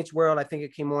Boy Meets World. I think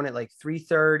it came on at like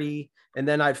 3:30, and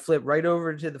then I'd flip right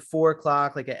over to the 4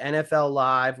 o'clock, like an NFL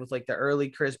Live with like the early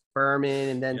Chris Berman,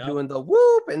 and then doing the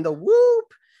whoop and the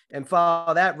whoop, and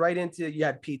follow that right into, you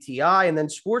had PTI, and then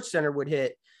Sports Center would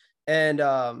hit, and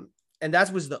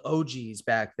that was the OGs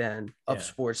back then of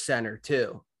Sports Center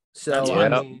too.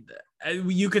 So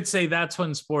you could say that's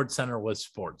when Sports Center was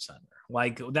Sports Center.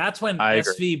 Like, that's when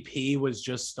SVP was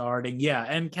just starting. Yeah.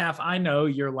 And Calf, I know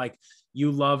you're like,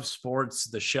 you love sports,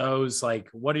 the shows. Like,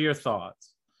 what are your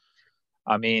thoughts?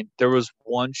 I mean, there was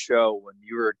one show when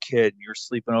you were a kid and you were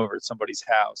sleeping over at somebody's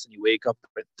house and you wake up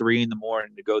at 3 a.m.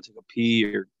 to go take a pee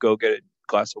or go get a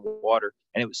glass of water,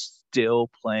 and it was still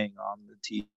playing on the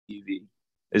TV.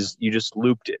 You just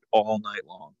looped it all night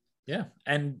long. Yeah.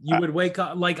 And you would wake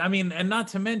up, like, I mean, and not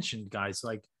to mention, guys,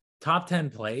 like top 10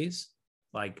 plays.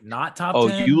 Like, not top 10.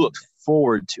 Oh, you look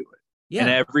forward to it. Yeah.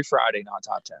 And every Friday, not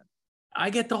top 10. I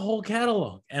get the whole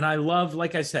catalog. And I love,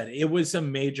 like I said, it was a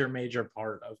major, major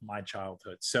part of my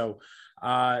childhood. So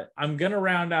I'm going to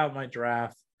round out my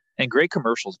draft. And great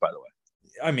commercials, by the way.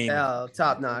 I mean,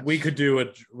 top notch. We could do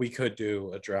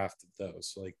a draft of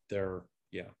those. Like, they're,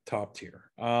 top tier.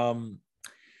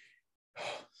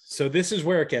 So this is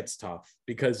where it gets tough,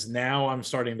 because now I'm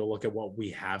starting to look at what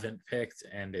we haven't picked,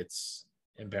 and it's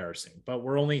embarrassing, but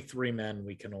we're only 3 men.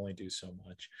 We can only do so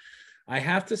much. I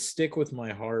have to stick with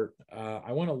my heart.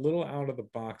 I went a little out of the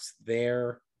box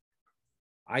there.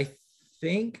 I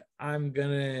think I'm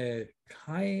gonna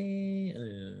all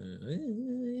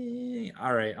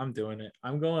right, I'm doing it.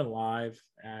 I'm going live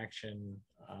action.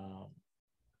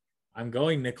 I'm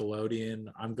going Nickelodeon.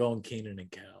 I'm going Keenan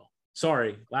and Kel.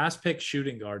 Sorry, last pick,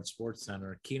 shooting guard, Sports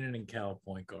Center. Keenan and Kel,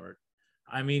 point guard.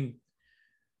 I mean,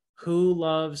 who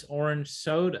loves orange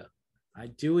soda? I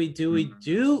do.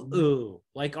 Ooh,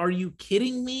 like, are you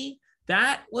kidding me?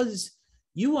 That was,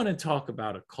 you want to talk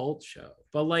about a cult show,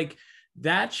 but like,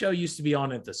 that show used to be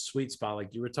on at the sweet spot.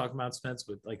 Like you were talking about, Spence,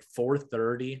 with like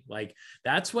 4:30. Like,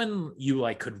 that's when you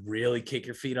like could really kick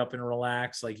your feet up and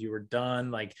relax. Like, you were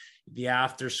done. Like, the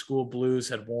after school blues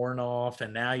had worn off,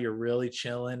 and now you're really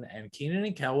chilling. And Keenan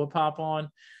and Kel would pop on,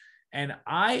 and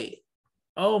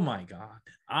oh my God,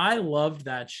 I loved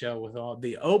that show with all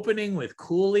the opening with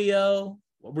Coolio.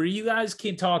 Were you guys,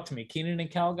 talk to me, Keenan and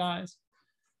Kel guys?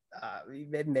 We've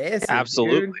been massive.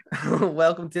 Absolutely.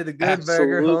 Welcome to the Good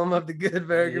Burger, home of the Good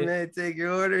Burger, man. Take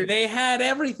your order. They had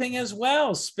everything as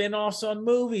well. Spin-offs on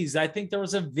movies. I think there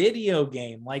was a video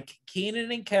game. Like,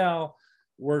 Keenan and Kel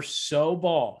were so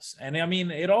boss. And I mean,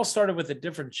 it all started with a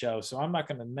different show, so I'm not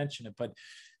going to mention it, but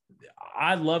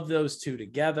I love those two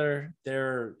together.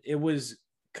 It was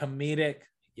comedic.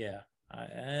 Yeah.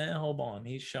 Hold on,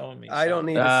 he's showing me. I don't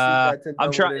need to see that to know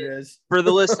I'm trying, what it is. For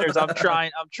the listeners, I'm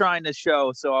trying to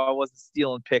show, so I wasn't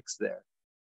stealing picks there.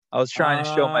 I was trying to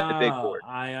show my big board.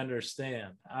 I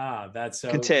understand. That's so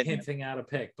hinting at a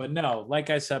pick. But no, like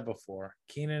I said before,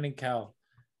 Keenan and Kel,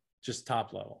 just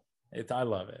top level. I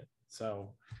love it.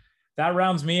 So that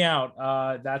rounds me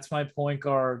out. That's my point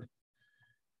guard.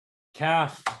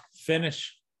 Calf,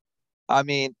 finish. I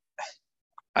mean,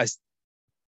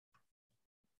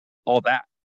 all that.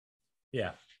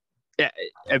 Yeah.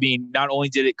 I mean, not only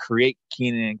did it create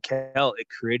Keenan and Kel, it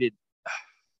created.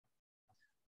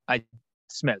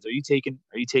 Smith, are you taking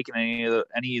any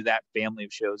of that family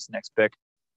of shows next pick?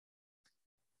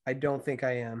 I don't think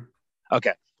I am.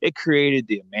 Okay, it created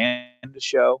the Amanda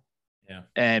Show. Yeah.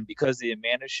 And because of the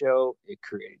Amanda Show, it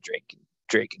created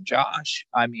Drake and Josh.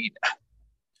 I mean,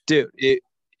 dude, it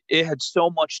had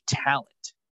so much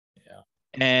talent. Yeah.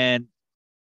 And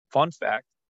fun fact,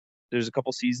 there's a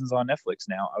couple seasons on Netflix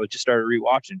now. I just started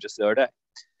rewatching just the other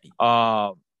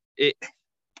day.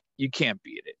 You can't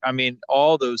beat it. I mean,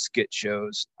 all those skit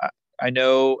shows. I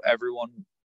know everyone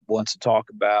wants to talk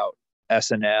about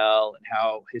SNL and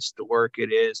how historic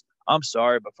it is. I'm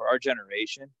sorry, but for our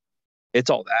generation, it's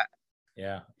all that.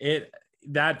 Yeah,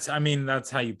 that's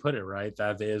how you put it, right?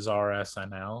 That is our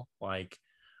SNL. Like,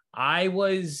 I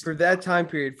was for that time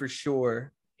period for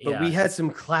sure. But we had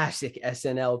some classic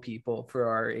SNL people for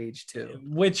our age too.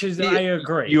 Which is, I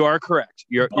agree. You are correct.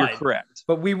 You're correct.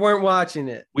 But we weren't watching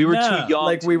it. We were too young.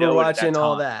 Like, we were watching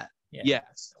all that. Yeah.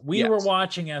 Yes. We were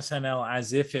watching SNL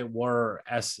as if it were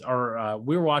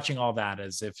we were watching all that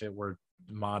as if it were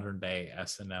modern day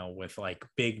SNL with like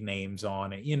big names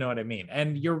on it. You know what I mean?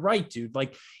 And you're right, dude.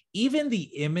 Like even the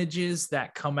images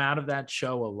that come out of that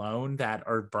show alone that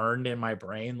are burned in my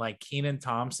brain, like Kenan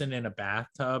Thompson in a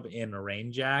bathtub in a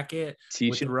rain jacket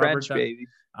Teaching with rubber French, baby.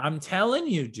 I'm telling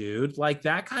you, dude, like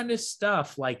that kind of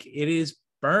stuff, like it is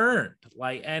burned.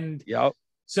 Like, and Yep.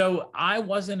 so I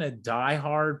wasn't a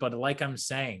diehard, but like I'm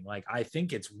saying, like I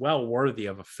think it's well worthy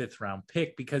of a 5th round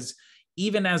pick because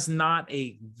even as not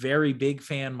a very big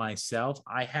fan myself,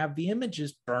 I have the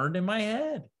images burned in my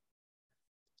head.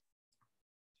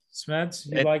 Smeds,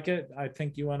 you like it? I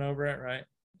think you went over it, right?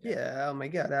 Yeah. Oh my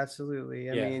God, absolutely.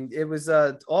 I mean, it was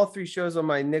all 3 shows on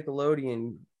my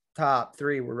Nickelodeon top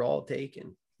 3 were all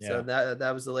taken. So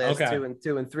that was the last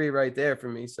 2 and 3 right there for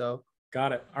me. So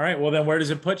got it. All right. Well, then where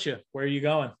does it put you? Where are you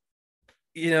going?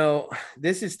 You know,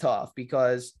 this is tough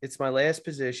because it's my last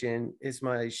position. It's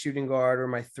my shooting guard or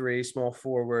my 3 small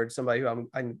forward, somebody who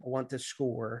I want to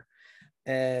score.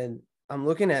 And I'm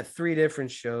looking at 3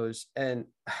 different shows. And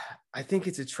I think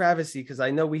it's a travesty because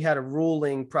I know we had a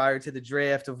ruling prior to the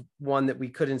draft of one that we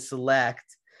couldn't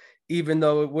select, even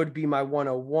though it would be my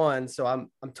 101. So I'm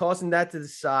tossing that to the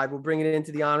side. We'll bring it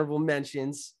into the honorable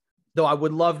mentions. Though I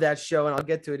would love that show, and I'll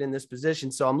get to it in this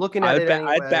position. So I'm looking at it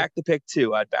anyway. I'd back the pick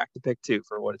too. I'd back the pick too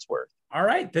for what it's worth. All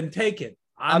right, then take it.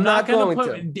 I'm not going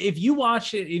to. If you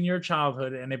watch it in your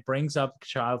childhood and it brings up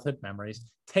childhood memories,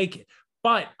 take it.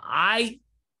 But I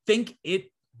think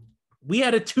we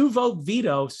had a 2-vote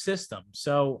veto system.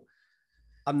 So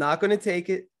I'm not going to take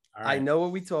it. Right. I know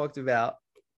what we talked about.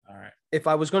 All right. If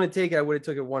I was going to take it, I would have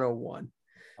took it 101.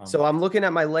 So I'm looking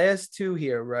at my last 2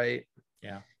 here, right?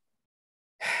 Yeah.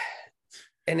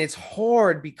 And it's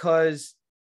hard because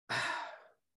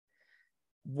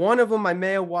one of them I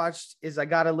may have watched as I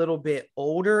got a little bit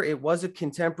older. It was a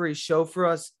contemporary show for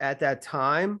us at that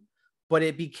time, but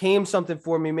it became something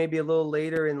for me maybe a little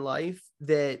later in life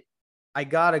that I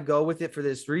got to go with it for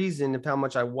this reason of how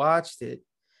much I watched it.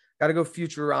 Got to go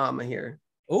Futurama here.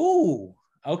 Ooh,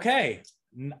 okay.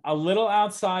 A little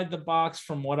outside the box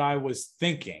from what I was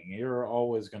thinking. You're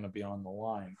always going to be on the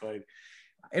line, but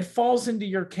it falls into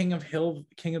your King of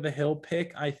the Hill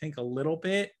pick, I think, a little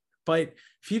bit. But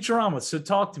Futurama. So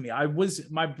talk to me.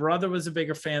 My brother was a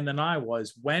bigger fan than I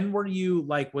was. When were you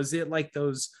like? Was it like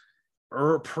those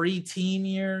pre-teen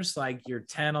years, like your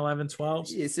 10, 11, 12?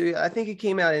 Yeah, so I think it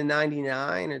came out in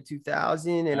 99 or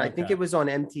 2000, and I think it was on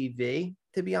MTV,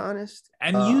 to be honest.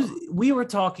 And we were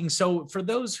talking. So for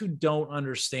those who don't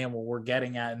understand what we're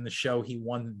getting at in the show, he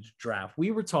won the draft.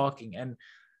 We were talking, and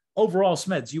overall,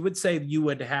 Smeds, you would say you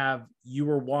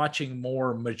were watching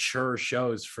more mature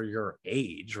shows for your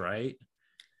age, right?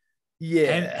 Yeah.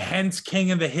 And hence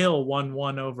King of the Hill won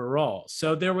 1 overall.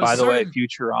 So there was, by the way,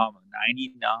 Futurama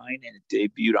 99 and it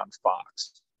debuted on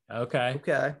Fox.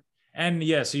 Okay. And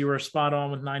yeah, so you were spot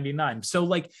on with 99. So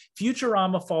like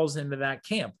Futurama falls into that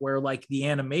camp where like the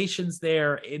animation's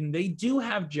there and they do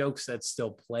have jokes that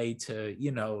still play to,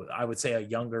 I would say a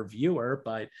younger viewer,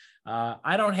 but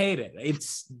I don't hate it.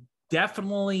 It's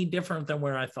definitely different than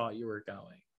where I thought you were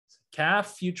going.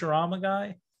 Calf, Futurama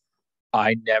guy?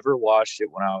 I never watched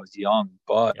it when I was young,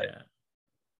 but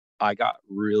I got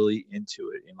really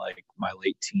into it in like my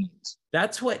late teens.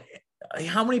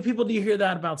 How many people do you hear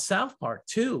that about South Park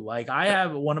too? Like I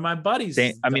have one of my buddies.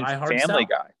 Family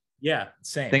Guy. Yeah,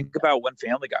 same. Think about when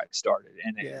Family Guy started,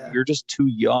 and you're just too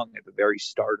young at the very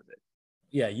start of it.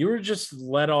 Yeah, you were just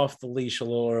let off the leash a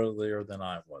little earlier than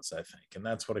I was, I think, and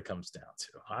that's what it comes down to.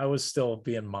 I was still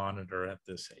being monitored at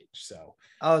this age, so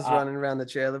I was running around the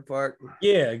trailer park.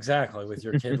 Yeah, exactly, with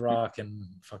your Kid Rock and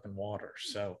fucking water.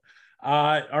 So,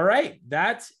 all right,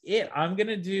 that's it. I'm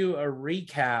gonna do a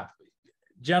recap.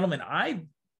 Gentlemen, I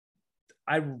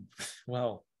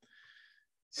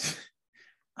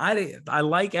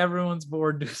like everyone's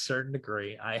board to a certain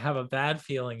degree. I have a bad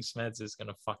feeling Smeds is going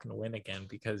to fucking win again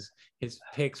because his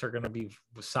picks are going to be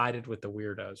sided with the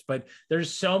weirdos. But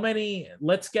there's so many.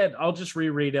 I'll just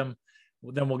reread them.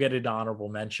 Then we'll get into honorable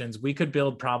mentions. We could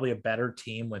build probably a better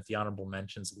team with the honorable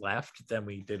mentions left than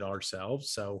we did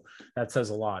ourselves. So that says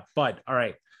a lot. But all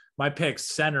right. My picks: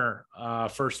 center,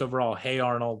 first overall, Hey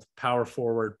Arnold; power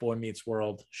forward, Boy Meets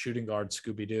World; shooting guard,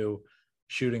 Scooby-Doo;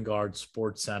 shooting guard,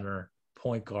 Sports Center;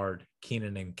 point guard,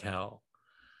 Keenan and Kel.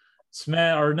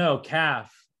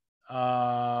 Calf,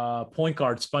 point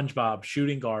guard, SpongeBob;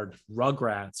 shooting guard,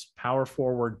 Rugrats; power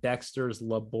forward, Dexter's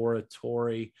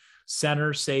Laboratory;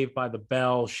 center, Saved by the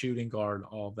Bell; shooting guard,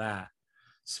 all that.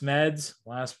 Smeds,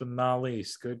 last but not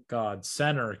least, good God,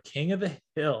 center, King of the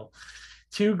Hill.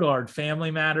 Two guard,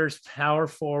 Family Matters, power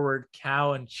forward,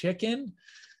 Cow and Chicken,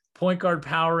 point guard,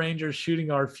 Power Rangers, shooting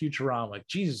guard, Futurama.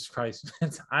 Jesus Christ.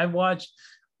 I watched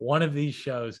one of these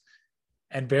shows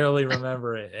and barely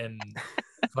remember it in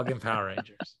fucking Power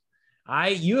Rangers.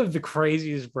 You have the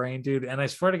craziest brain, dude. And I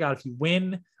swear to God, if you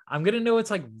win, I'm gonna know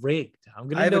it's like rigged.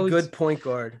 I have a good point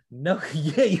guard. No,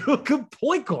 yeah, you're a good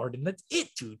point guard, and that's it,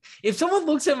 dude. If someone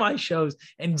looks at my shows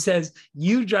and says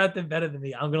you drafted better than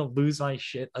me, I'm gonna lose my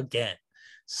shit again.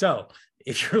 So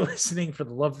if you're listening, for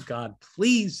the love of God,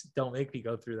 please don't make me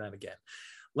go through that again.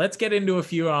 Let's get into a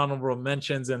few honorable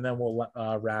mentions, and then we'll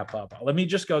wrap up. Let me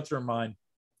just go through mine.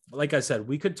 Like I said,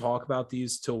 we could talk about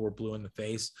these till we're blue in the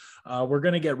face. We're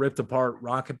going to get ripped apart.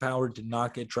 Rocket Power did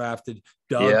not get drafted.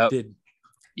 Doug did.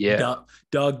 Yeah.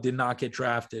 Doug did not get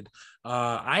drafted.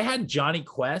 I had Johnny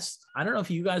Quest. I don't know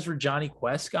if you guys were Johnny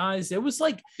Quest guys. It was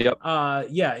like, it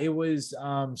was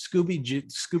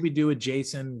Scooby-Doo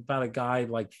adjacent, about a guy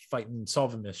like fighting,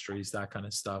 solving mysteries, that kind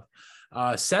of stuff.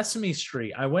 Sesame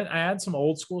Street. I had some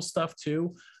old school stuff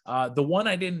too. The one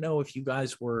I didn't know if you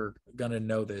guys were gonna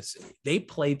know this. They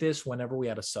played this whenever we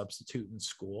had a substitute in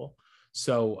school.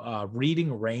 So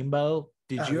Reading Rainbow.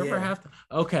 Did you ever have to?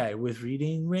 Okay, with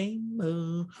Reading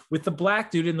Rainbow, with the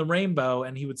black dude in the rainbow,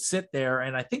 and he would sit there,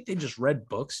 and I think they just read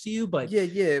books to you. But yeah,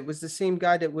 it was the same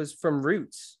guy that was from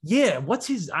Roots. Yeah, what's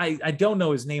his? I don't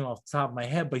know his name off the top of my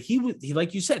head, but he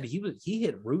like you said, he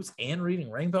hit Roots and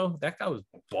Reading Rainbow. That guy was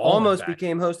balling. Almost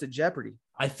became host of Jeopardy.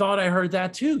 I thought I heard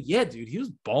that too. Yeah, dude, he was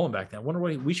balling back then. I wonder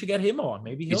what we should get him on.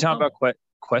 Maybe you talking about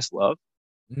Questlove?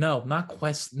 No, not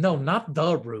Quest. No, not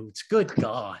the Roots. Good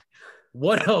God.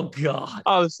 What? Oh God!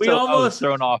 I was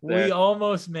thrown off there. We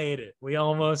almost made it.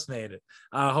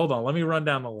 Hold on, let me run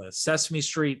down the list. Sesame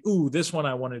Street. Ooh, this one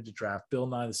I wanted to draft. Bill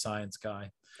Nye the Science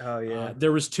Guy. Oh yeah.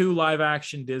 There was 2 live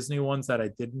action Disney ones that I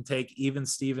didn't take. Even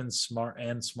Steven's Smart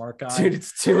Guy. Dude,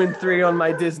 it's 2 and 3 on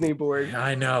my Disney board.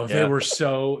 I know. They was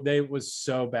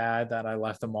so bad that I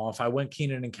left them off. I went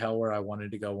Keenan and Kel where I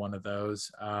wanted to go one of those.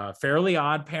 Fairly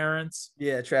Odd Parents.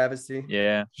 Yeah, travesty.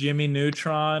 Yeah. Jimmy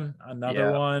Neutron,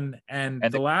 another one. And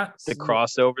the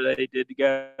crossover that they did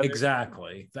together.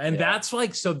 Exactly. And that's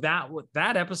like, so that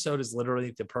episode is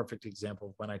literally the perfect example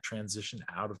of when I transitioned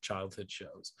out of childhood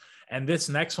shows. And this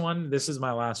next one, this is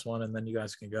my last one, and then you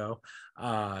guys can go.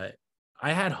 I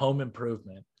had Home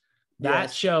Improvement.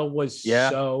 That show was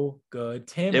so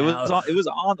good. It was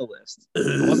on the list.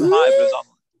 It wasn't high, but it was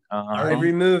on the list. I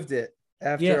removed it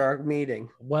after our meeting.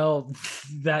 Well,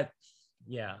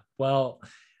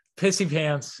 Pissy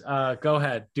Pants, go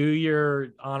ahead. Do your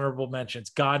honorable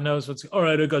mentions. God knows what's all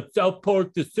right. I got South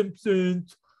Park, The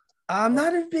Simpsons. I'm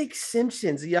not a big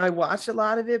Simpsons. Yeah, I watched a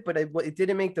lot of it, but it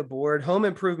didn't make the board. Home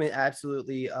Improvement,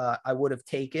 absolutely, I would have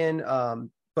taken.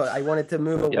 But I wanted to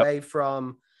move away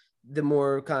from the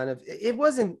more kind of. It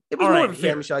was more of a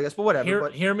family show, I guess. But whatever.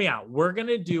 Hear me out. We're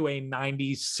gonna do a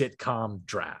 '90s sitcom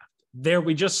draft. There,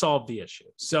 we just solved the issue.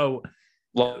 So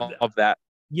love that.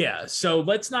 Yeah. So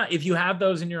let's not. If you have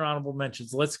those in your honorable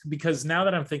mentions, because now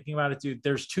that I'm thinking about it, dude,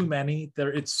 there's too many.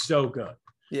 It's so good.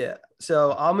 Yeah,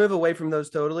 so I'll move away from those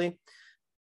totally.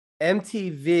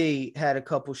 MTV had a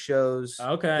couple shows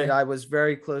that I was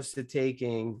very close to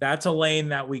taking. That's a lane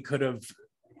that we could have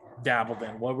dabbled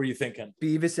in. What were you thinking?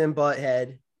 Beavis and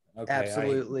Butthead. Okay,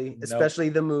 absolutely. Especially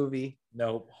the movie.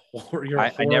 Nope.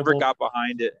 I never got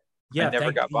behind it. Yeah,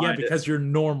 because you're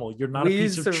normal. You're not a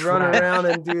piece of trash. We used to run around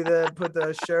and put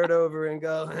the shirt over and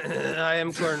go, I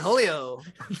am Cornholio.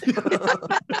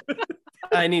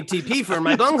 I need TP for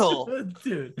my bunghole.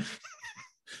 Dude.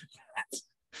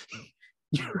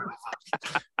 You're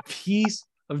a piece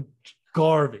of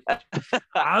garbage.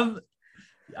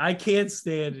 I can't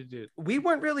stand it, dude. We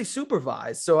weren't really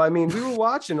supervised. So, I mean, we were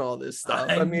watching all this stuff.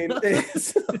 I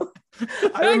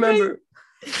remember.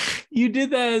 You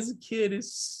did that as a kid.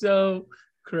 It's so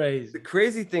crazy. The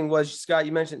crazy thing was, Scott,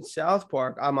 you mentioned South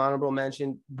Park. I'm honorable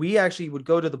mention. We actually would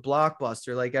go to the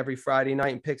Blockbuster like every Friday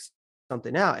night and pick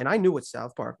something out, and I knew what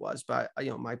South Park was, but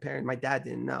my dad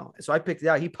didn't know, so I picked it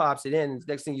out. He pops it in, and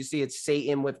next thing you see, it's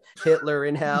Satan with Hitler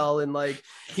in hell, and like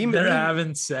they're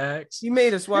having sex. He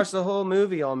made us watch the whole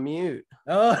movie on mute.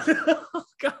 Oh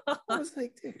God! I was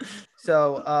like, dude.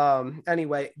 So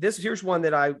anyway, here's one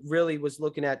that I really was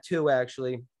looking at too.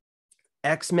 Actually,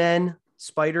 X-Men,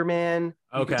 Spider-Man.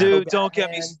 Okay, dude, don't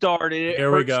get me started. It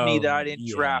hurts me that I didn't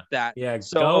draft that. Yeah,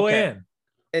 so go in.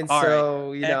 And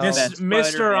so,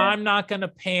 Mr. I'm not going to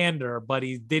pander, but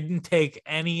he didn't take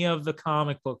any of the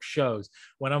comic book shows.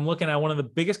 When I'm looking at one of the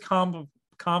biggest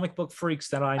comic book freaks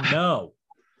that I know.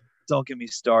 Don't get me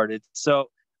started. So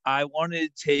I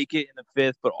wanted to take it in the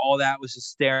 5th, but all that was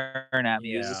just staring at me.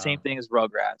 Yeah. It was the same thing as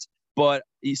Rugrats. But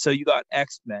so you got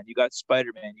X-Men, you got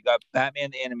Spider-Man, you got Batman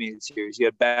the animated series, you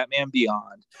have Batman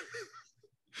Beyond.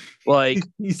 Like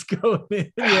he's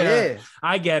going. Yeah.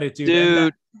 I get it, dude.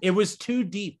 Dude. It was too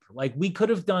deep. Like we could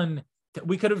have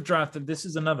drafted. This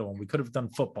is another one. We could have done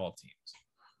football teams.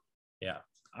 Yeah.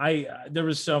 There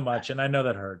was so much, and I know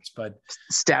that hurts, but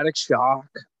Static Shock.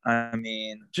 I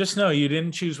mean, just know you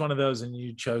didn't choose one of those, and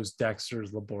you chose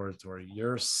Dexter's Laboratory.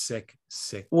 You're sick.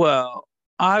 Well,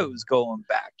 I was going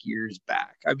back years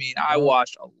back. I mean, I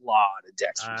watched a lot of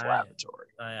Dexter's Laboratory.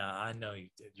 I know you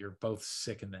did. You're both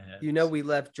sick in the head. You know, we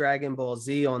left Dragon Ball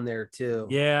Z on there too.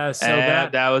 Yeah, so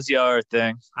and that was the other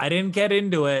thing. I didn't get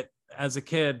into it as a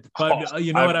kid, but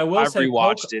you know what I will say? I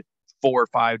rewatched it 4 or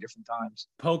 5 different times.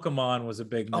 Pokemon was a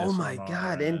big miss. Oh my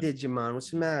God, and Digimon. What's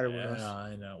the matter with us?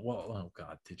 I know. Well, oh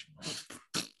God,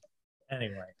 Digimon.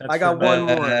 Anyway, I got one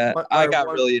more. I got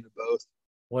really into both.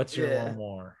 What's your one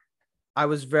more? I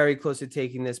was very close to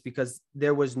taking this because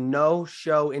there was no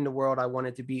show in the world I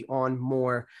wanted to be on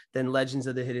more than Legends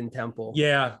of the Hidden Temple.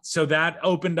 Yeah. So that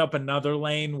opened up another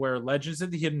lane where Legends of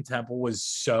the Hidden Temple was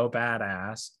so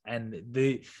badass. And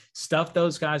the stuff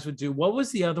those guys would do. What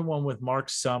was the other one with Mark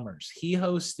Summers? He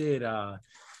hosted,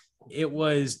 it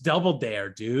was Double Dare,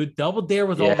 dude. Double Dare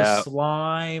with all the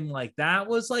slime. Like that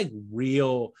was like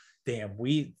real. Damn,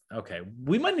 we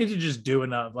might need to just do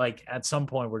enough. Like at some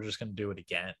point, we're just going to do it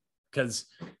again. Because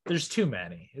there's too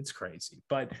many. It's crazy.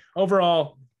 But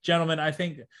overall, gentlemen, I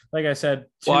think, like I said,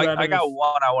 I got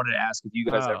one I wanted to ask if you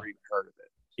guys ever even heard of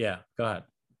it. Yeah, go ahead.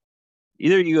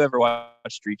 Either of you ever watch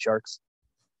Street Sharks?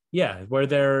 Yeah, where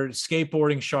they're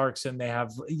skateboarding sharks and they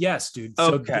have, yes, dude.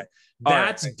 So okay.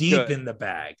 That's deep in the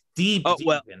bag. Deep in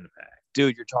the bag.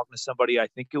 Dude, you're talking to somebody. I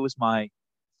think it was my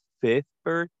 5th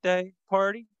birthday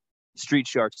party. Street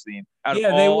Sharks theme.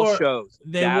 They wore shows.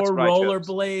 They wore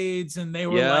rollerblades and they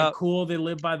were like cool. They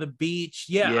lived by the beach.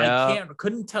 I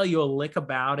couldn't tell you a lick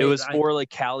about it. It was for like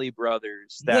Cali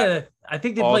brothers. I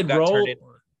think they played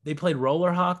They played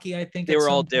roller hockey. I think they were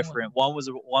all different. One was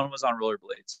on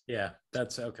rollerblades. Yeah,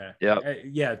 that's okay.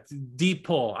 Yeah, deep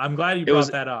pull. I'm glad you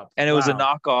brought that up. And it was a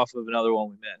knockoff of another one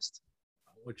we missed.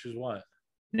 Which is what?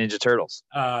 Ninja Turtles.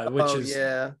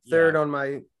 Third on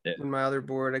my other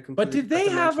board. But did they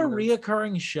have a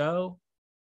reoccurring show?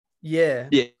 Yeah,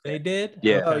 they did.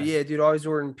 Yeah. Oh yeah, dude. Always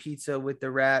ordering pizza with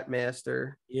the Rat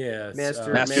Master. Yeah,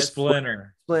 Master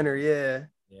Splinter. Splinter. Yeah,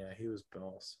 he was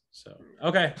balls. So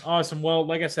okay, awesome. Well,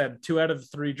 like I said, 2 out of the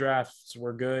 3 drafts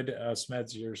were good.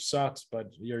 Smeds, yours sucks, but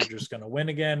you're just gonna win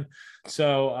again.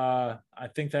 So I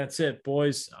think that's it,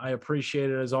 boys. I appreciate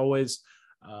it as always.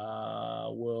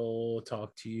 We'll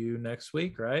talk to you next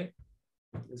week, right?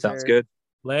 Sounds good.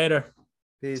 Later.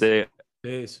 Peace. See ya.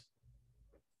 Peace.